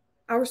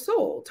our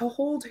soul, to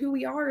hold who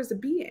we are as a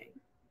being.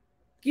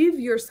 Give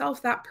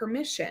yourself that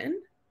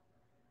permission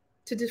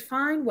to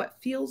define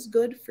what feels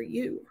good for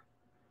you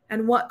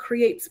and what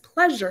creates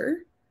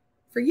pleasure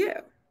for you.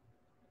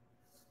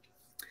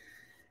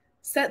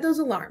 Set those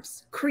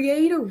alarms.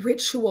 Create a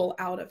ritual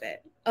out of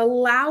it.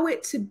 Allow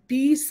it to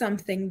be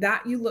something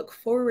that you look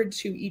forward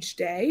to each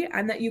day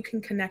and that you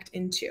can connect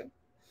into.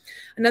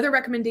 Another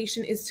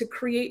recommendation is to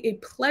create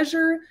a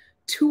pleasure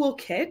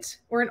toolkit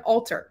or an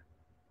altar.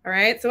 All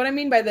right. So what I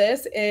mean by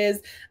this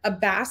is a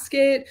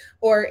basket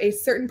or a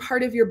certain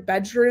part of your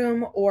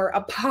bedroom or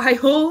a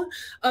pile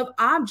of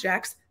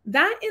objects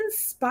that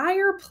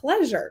inspire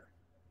pleasure.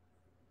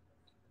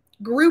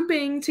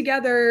 Grouping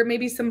together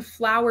maybe some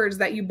flowers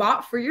that you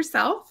bought for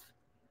yourself.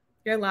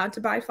 You're allowed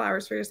to buy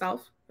flowers for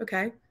yourself.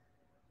 Okay.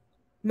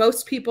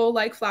 Most people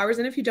like flowers,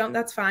 and if you don't,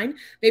 that's fine.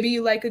 Maybe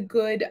you like a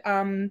good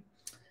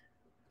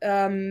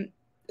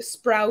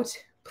sprout,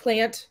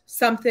 plant,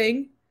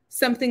 something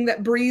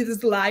that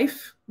breathes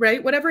life,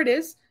 right? Whatever it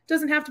is,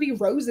 doesn't have to be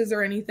roses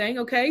or anything,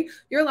 okay?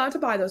 You're allowed to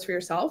buy those for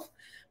yourself.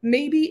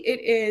 Maybe it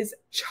is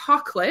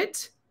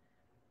chocolate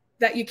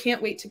that you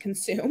can't wait to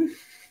consume.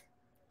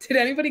 Did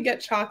anybody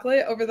get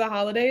chocolate over the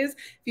holidays?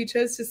 If you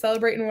chose to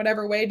celebrate in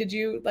whatever way, did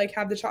you like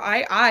have the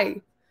chocolate?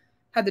 I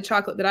had the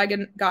chocolate that I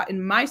got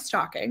in my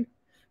stocking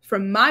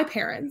from my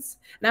parents,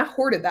 and I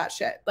hoarded that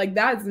shit. Like,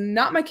 that is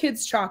not my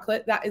kids'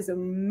 chocolate. That is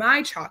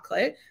my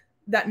chocolate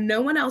that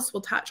no one else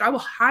will touch. I will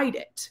hide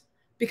it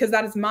because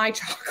that is my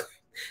chocolate.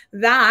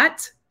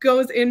 That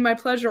goes in my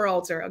pleasure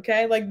altar,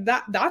 okay? Like,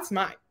 that's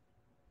mine.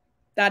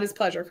 That is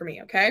pleasure for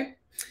me, okay?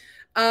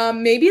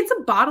 Maybe it's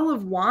a bottle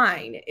of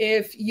wine.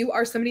 If you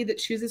are somebody that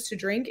chooses to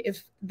drink,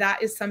 if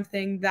that is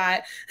something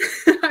that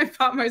I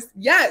thought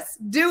yes,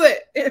 do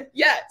it.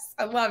 Yes,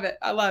 I love it.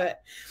 I love it.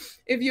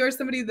 If you are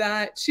somebody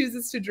that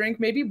chooses to drink,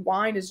 maybe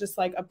wine is just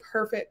like a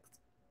perfect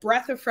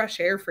breath of fresh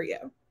air for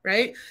you,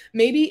 right?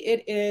 Maybe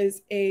it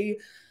is a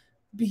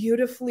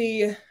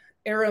beautifully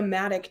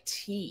aromatic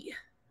tea,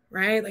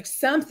 right? Like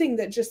something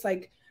that just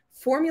like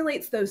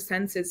formulates those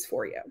senses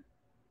for you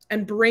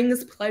and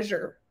brings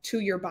pleasure to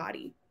your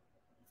body.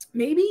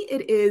 Maybe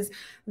it is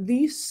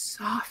the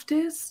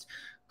softest,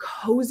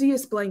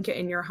 coziest blanket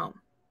in your home.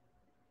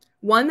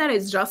 One that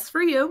is just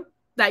for you,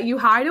 that you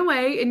hide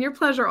away in your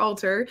pleasure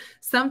altar,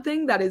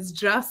 something that is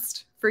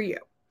just for you.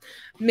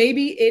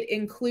 Maybe it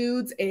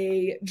includes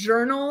a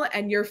journal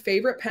and your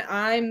favorite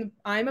pen.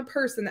 I'm a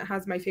person that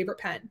has my favorite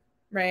pen,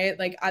 right?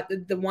 Like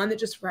the one that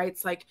just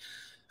writes like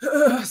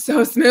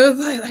so smooth,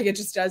 like it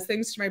just does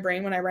things to my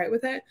brain when I write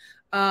with it.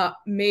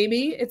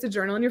 Maybe it's a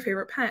journal and your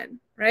favorite pen,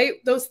 right?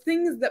 Those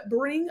things that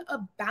bring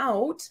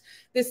about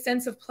this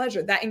sense of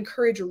pleasure, that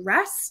encourage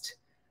rest,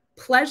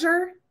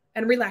 pleasure,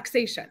 and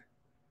relaxation.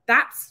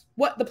 That's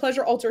what the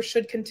pleasure altar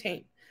should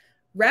contain.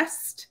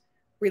 Rest,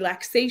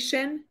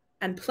 relaxation,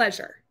 and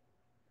pleasure.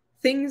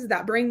 Things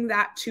that bring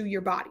that to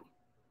your body.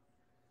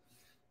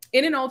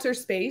 In an altar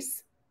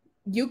space,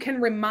 you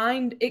can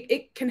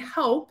it can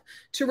help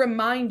to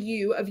remind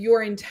you of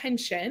your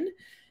intention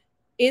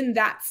in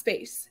that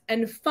space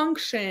and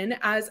function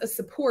as a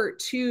support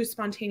to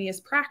spontaneous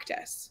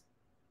practice.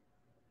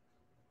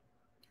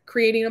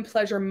 Creating a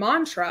pleasure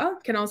mantra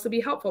can also be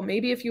helpful.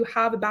 Maybe if you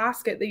have a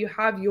basket that you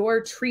have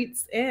your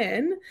treats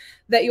in,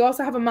 that you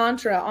also have a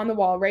mantra on the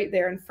wall right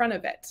there in front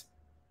of it.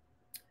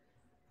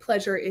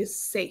 Pleasure is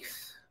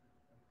safe.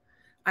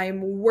 I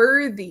am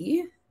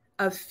worthy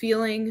of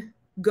feeling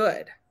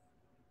good.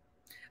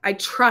 I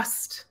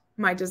trust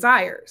my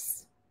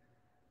desires.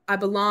 I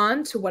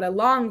belong to what I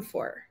long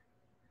for.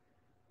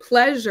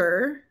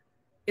 Pleasure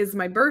is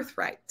my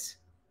birthright.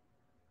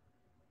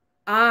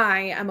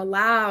 I am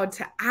allowed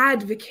to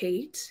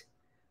advocate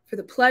for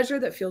the pleasure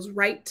that feels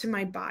right to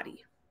my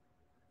body.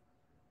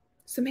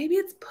 So maybe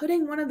it's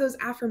putting one of those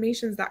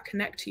affirmations that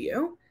connect to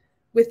you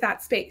with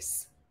that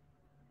space.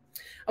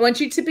 I want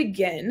you to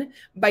begin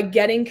by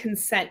getting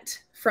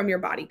consent from your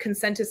body.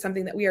 Consent is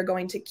something that we are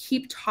going to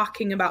keep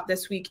talking about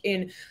this week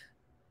in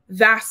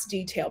vast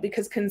detail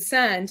because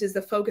consent is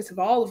the focus of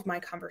all of my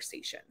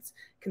conversations.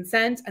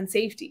 Consent and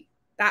safety.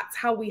 That's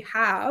how we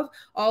have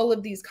all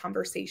of these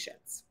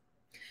conversations.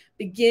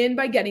 Begin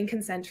by getting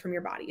consent from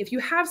your body. If you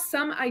have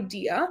some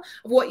idea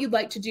of what you'd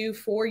like to do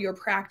for your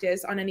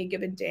practice on any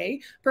given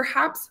day,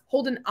 perhaps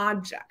hold an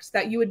object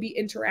that you would be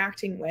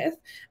interacting with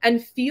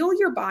and feel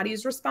your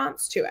body's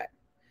response to it.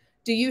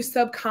 Do you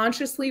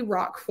subconsciously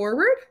rock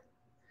forward?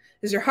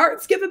 Does your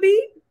heart skip a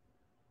beat?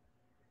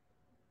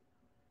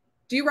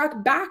 Do you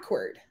rock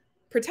backward,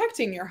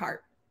 protecting your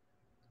heart?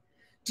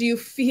 Do you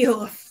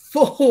feel a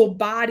full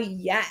body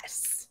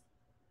yes?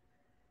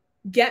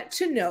 Get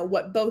to know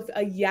what both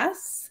a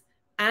yes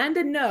and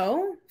a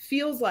no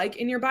feels like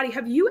in your body.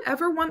 Have you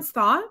ever once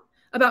thought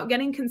about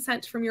getting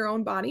consent from your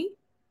own body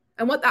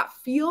and what that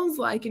feels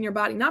like in your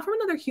body? Not from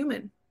another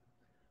human,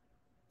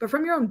 but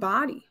from your own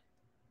body.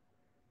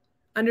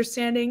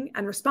 Understanding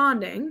and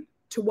responding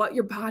to what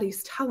your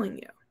body's telling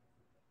you.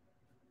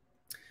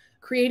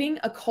 Creating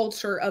a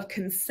culture of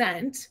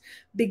consent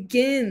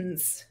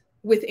begins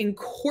with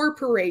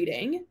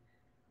incorporating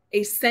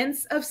a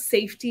sense of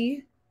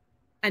safety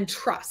and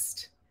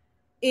trust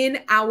in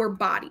our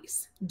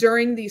bodies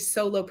during these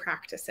solo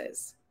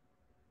practices.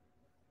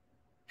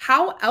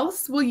 How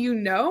else will you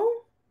know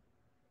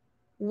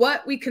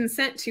what we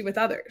consent to with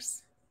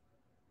others?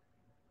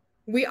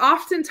 We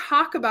often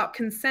talk about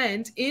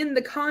consent in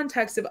the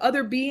context of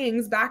other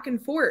beings back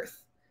and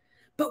forth,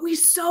 but we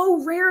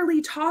so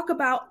rarely talk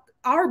about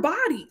our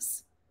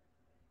bodies.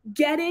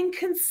 Getting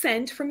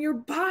consent from your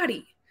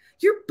body.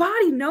 Your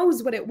body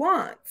knows what it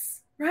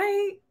wants,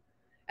 right?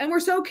 And we're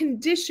so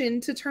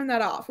conditioned to turn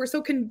that off. We're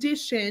so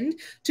conditioned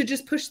to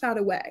just push that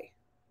away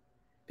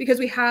because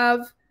we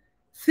have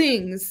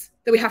things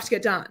that we have to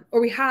get done,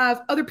 or we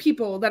have other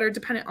people that are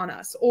dependent on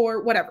us,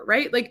 or whatever,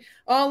 right? Like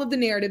all of the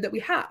narrative that we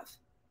have.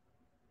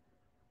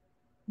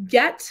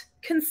 Get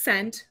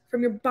consent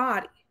from your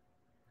body.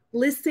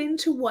 Listen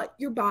to what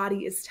your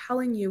body is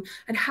telling you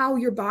and how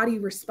your body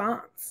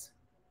responds.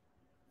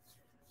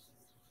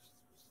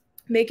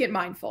 Make it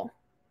mindful.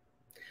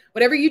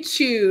 Whatever you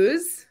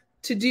choose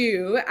to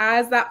do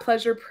as that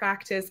pleasure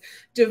practice,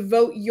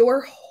 devote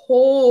your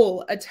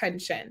whole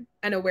attention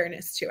and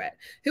awareness to it.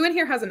 Who in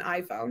here has an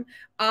iPhone?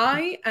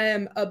 I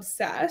am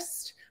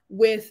obsessed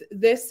with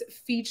this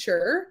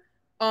feature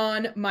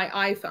on my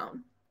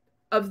iPhone.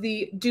 of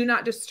the do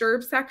not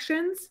disturb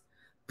sections,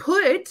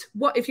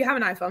 if you have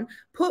an iPhone,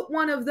 put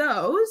one of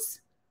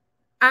those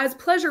as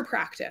pleasure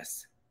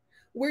practice,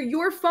 where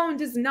your phone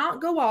does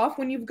not go off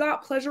when you've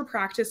got pleasure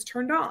practice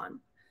turned on.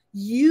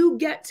 You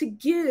get to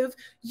give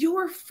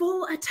your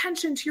full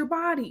attention to your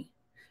body.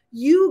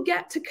 You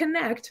get to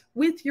connect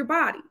with your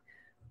body.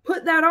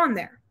 Put that on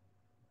there.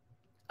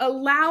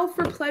 Allow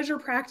for pleasure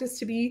practice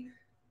to be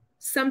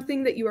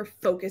something that you are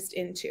focused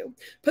into.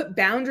 Put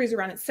boundaries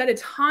around it. Set a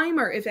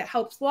timer if it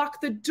helps. Lock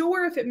the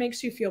door if it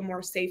makes you feel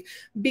more safe.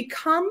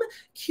 Become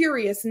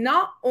curious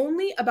not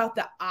only about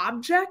the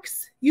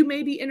objects you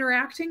may be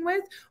interacting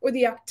with or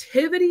the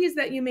activities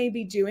that you may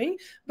be doing,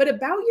 but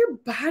about your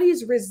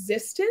body's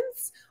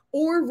resistance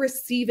or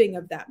receiving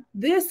of them.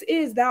 This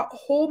is that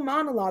whole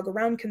monologue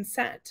around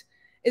consent.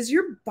 Is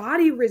your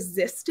body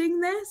resisting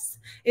this?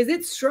 Is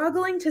it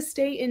struggling to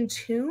stay in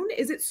tune?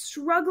 Is it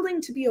struggling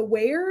to be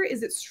aware?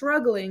 Is it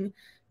struggling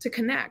to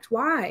connect?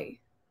 Why?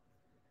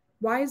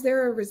 Why is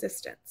there a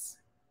resistance?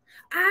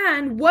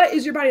 And what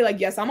is your body like?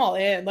 Yes, I'm all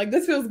in. Like,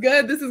 this feels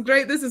good. This is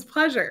great. This is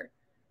pleasure.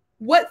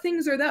 What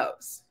things are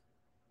those?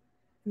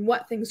 And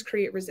what things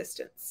create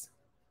resistance?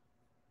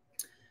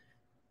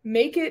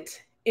 Make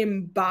it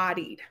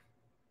embodied.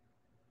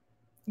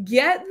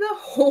 Get the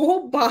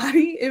whole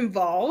body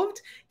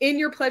involved in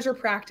your pleasure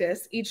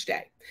practice each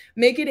day.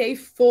 Make it a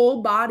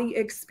full body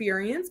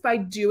experience by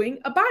doing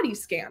a body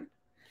scan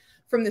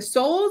from the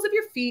soles of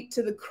your feet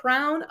to the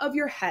crown of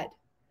your head,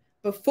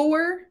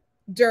 before,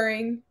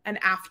 during, and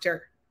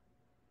after.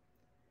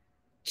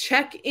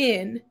 Check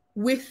in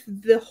with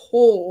the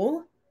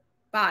whole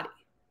body.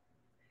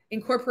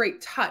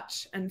 Incorporate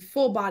touch and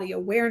full body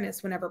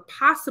awareness whenever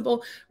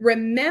possible,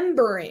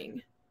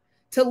 remembering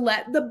to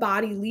let the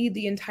body lead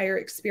the entire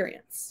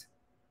experience.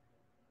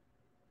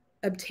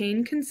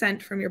 Obtain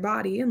consent from your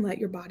body and let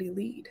your body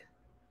lead.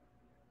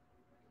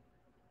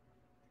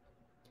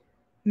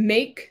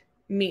 Make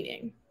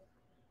meaning.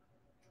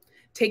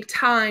 Take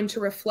time to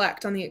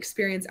reflect on the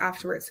experience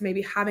afterwards. So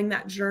maybe having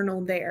that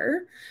journal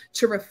there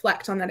to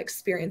reflect on that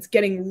experience,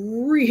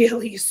 getting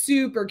really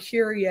super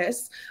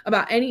curious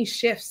about any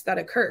shifts that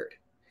occurred.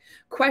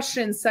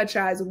 Questions such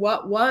as,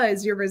 what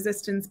was your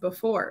resistance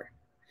before?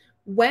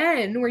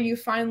 When were you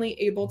finally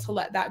able to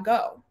let that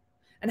go?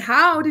 And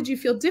how did you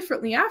feel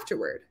differently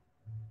afterward?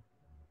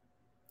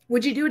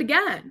 Would you do it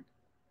again?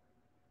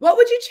 What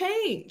would you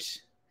change?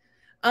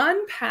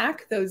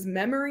 Unpack those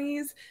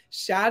memories,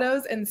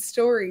 shadows, and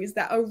stories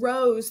that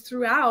arose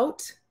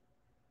throughout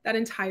that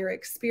entire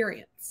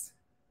experience.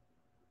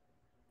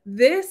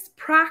 This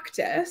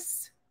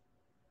practice,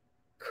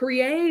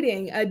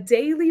 creating a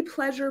daily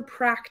pleasure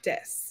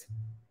practice,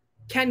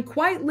 can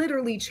quite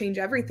literally change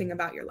everything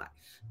about your life.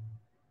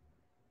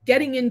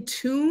 Getting in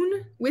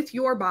tune with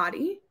your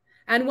body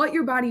and what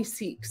your body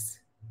seeks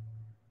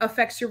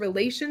affects your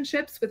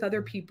relationships with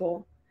other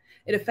people.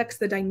 It affects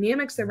the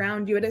dynamics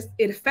around you.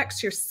 It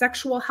affects your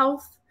sexual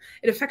health.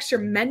 It affects your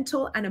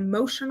mental and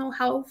emotional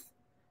health.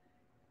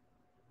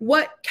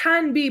 What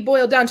can be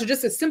boiled down to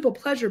just a simple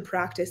pleasure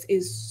practice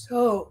is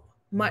so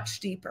much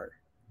deeper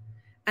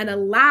and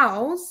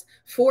allows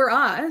for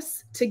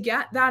us to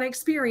get that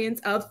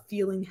experience of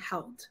feeling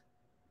held,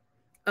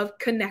 of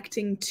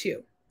connecting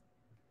to,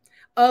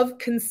 of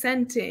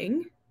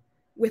consenting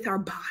with our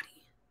body.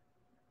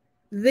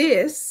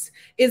 This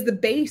is the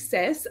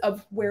basis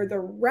of where the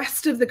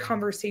rest of the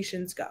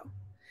conversations go.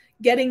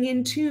 Getting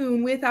in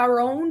tune with our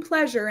own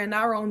pleasure and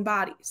our own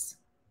bodies.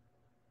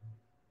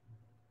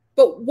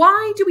 But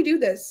why do we do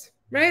this?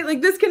 Right?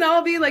 Like, this can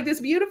all be like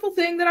this beautiful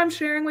thing that I'm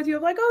sharing with you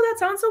of like, oh, that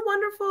sounds so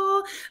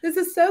wonderful. This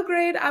is so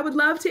great. I would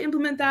love to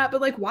implement that. But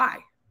like, why?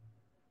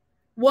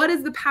 What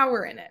is the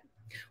power in it?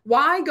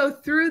 Why go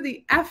through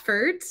the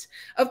effort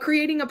of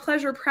creating a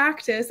pleasure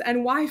practice,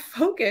 and why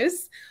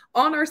focus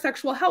on our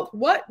sexual health?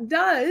 What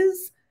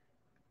does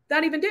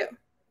that even do?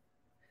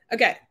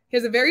 Okay,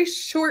 here's a very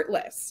short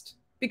list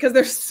because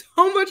there's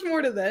so much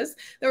more to this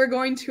that we're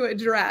going to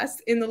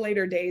address in the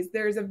later days.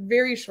 There's a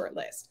very short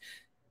list.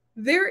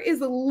 There is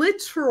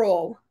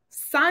literal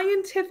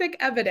scientific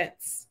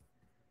evidence,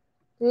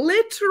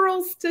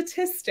 literal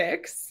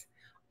statistics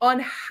on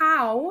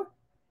how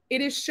it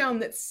is shown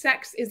that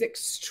sex is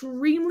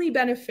extremely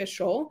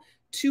beneficial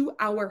to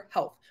our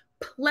health.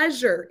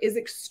 Pleasure is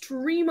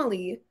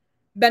extremely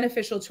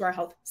beneficial to our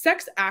health.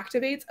 Sex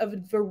activates a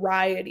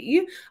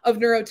variety of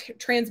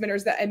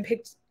neurotransmitters that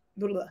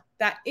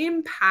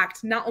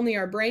impact not only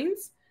our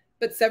brains,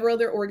 but several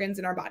other organs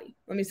in our body.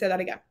 Let me say that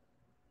again.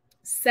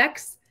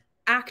 Sex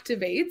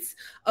activates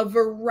a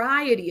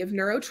variety of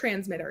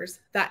neurotransmitters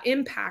that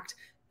impact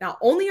not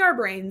only our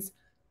brains,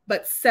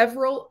 but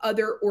several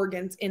other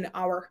organs in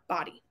our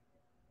body.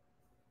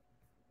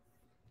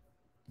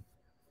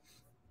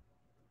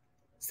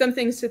 Some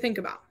things to think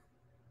about: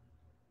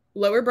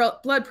 lower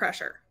blood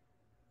pressure,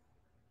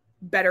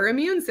 better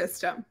immune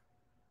system,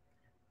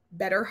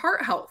 better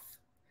heart health,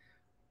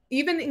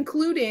 even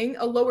including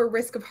a lower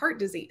risk of heart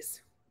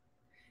disease,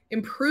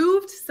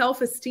 improved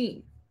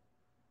self-esteem,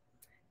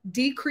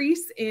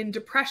 decrease in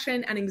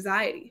depression and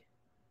anxiety,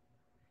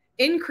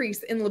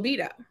 increase in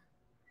libido,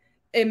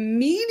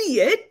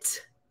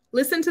 immediate,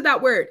 listen to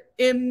that word,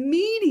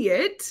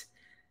 immediate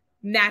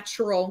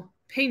natural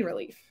pain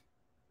relief,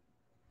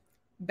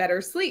 better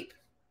sleep,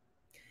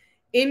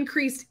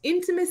 increased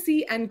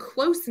intimacy and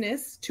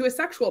closeness to a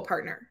sexual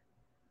partner,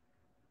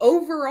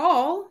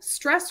 overall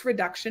stress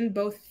reduction,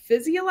 both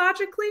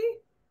physiologically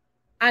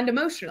and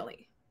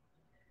emotionally.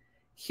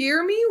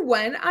 Hear me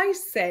when I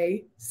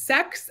say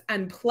sex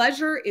and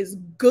pleasure is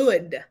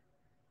good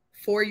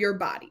for your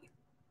body.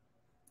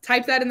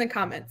 Type that in the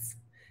comments.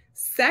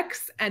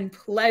 Sex and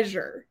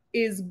pleasure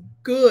is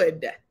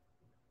good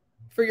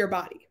for your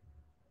body.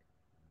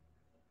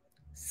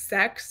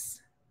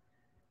 Sex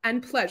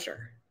and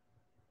pleasure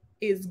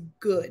is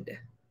good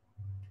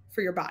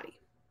for your body.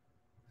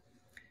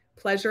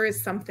 Pleasure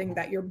is something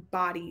that your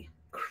body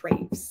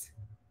craves.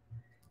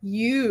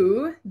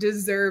 You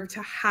deserve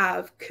to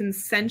have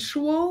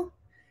consensual,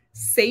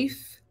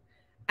 safe,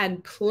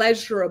 and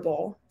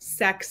pleasurable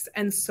sex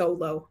and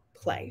solo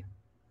play.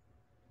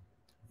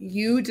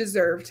 You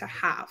deserve to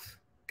have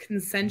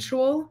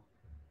consensual,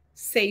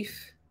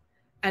 safe,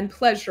 and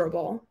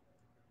pleasurable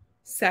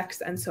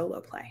sex and solo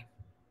play.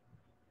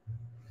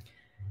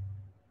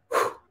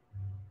 Whew.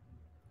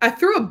 I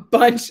threw a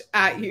bunch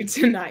at you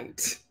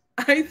tonight.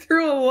 I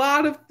threw a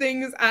lot of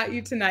things at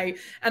you tonight,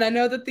 and I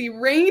know that the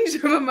range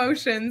of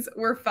emotions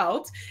were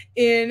felt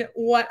in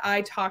what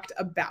I talked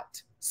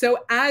about. So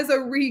as a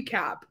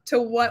recap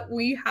to what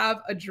we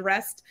have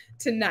addressed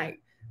tonight,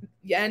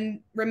 and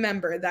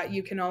remember that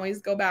you can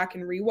always go back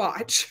and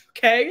rewatch,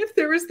 okay? If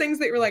there was things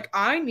that you were like,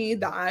 I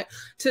need that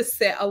to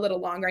sit a little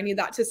longer, I need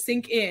that to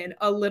sink in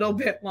a little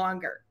bit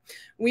longer.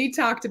 We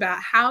talked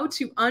about how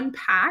to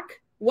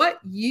unpack what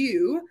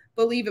you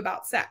believe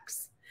about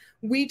sex.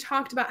 We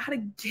talked about how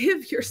to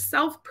give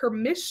yourself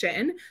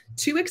permission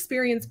to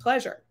experience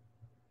pleasure.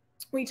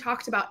 We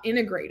talked about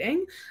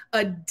integrating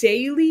a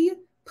daily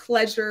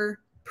pleasure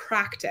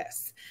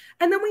practice.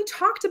 And then we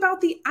talked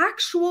about the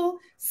actual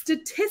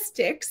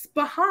statistics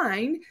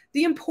behind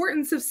the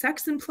importance of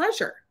sex and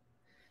pleasure.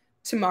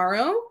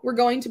 Tomorrow, we're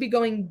going to be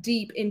going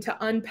deep into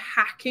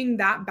unpacking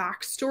that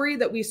backstory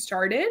that we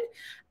started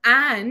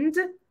and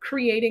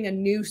creating a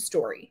new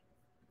story.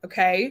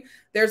 Okay,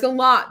 there's a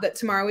lot that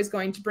tomorrow is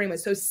going to bring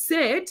us. So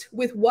sit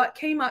with what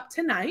came up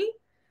tonight,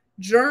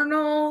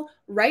 journal,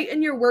 write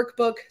in your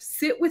workbook,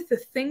 sit with the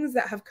things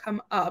that have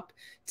come up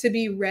to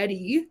be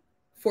ready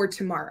for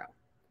tomorrow.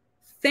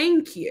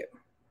 Thank you.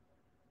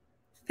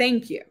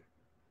 Thank you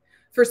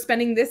for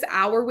spending this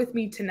hour with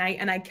me tonight.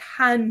 And I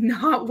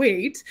cannot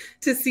wait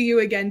to see you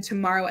again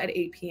tomorrow at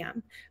 8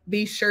 p.m.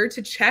 Be sure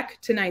to check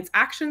tonight's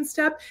action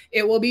step.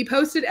 It will be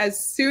posted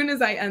as soon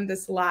as I end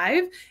this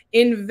live.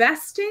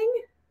 Investing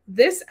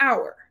this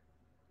hour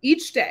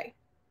each day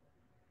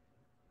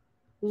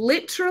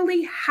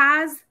literally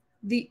has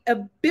the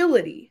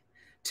ability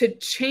to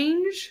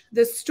change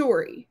the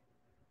story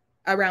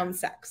around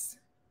sex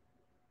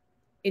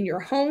in your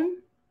home,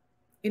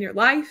 in your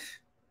life,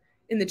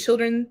 in the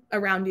children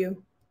around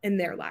you, in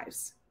their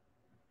lives.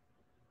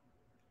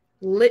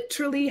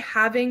 Literally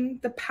having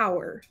the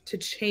power to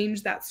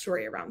change that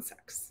story around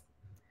sex.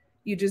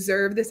 You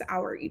deserve this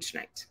hour each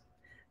night.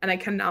 And I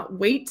cannot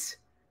wait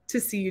to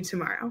see you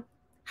tomorrow.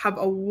 Have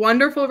a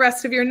wonderful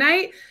rest of your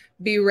night.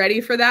 Be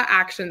ready for that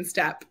action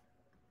step.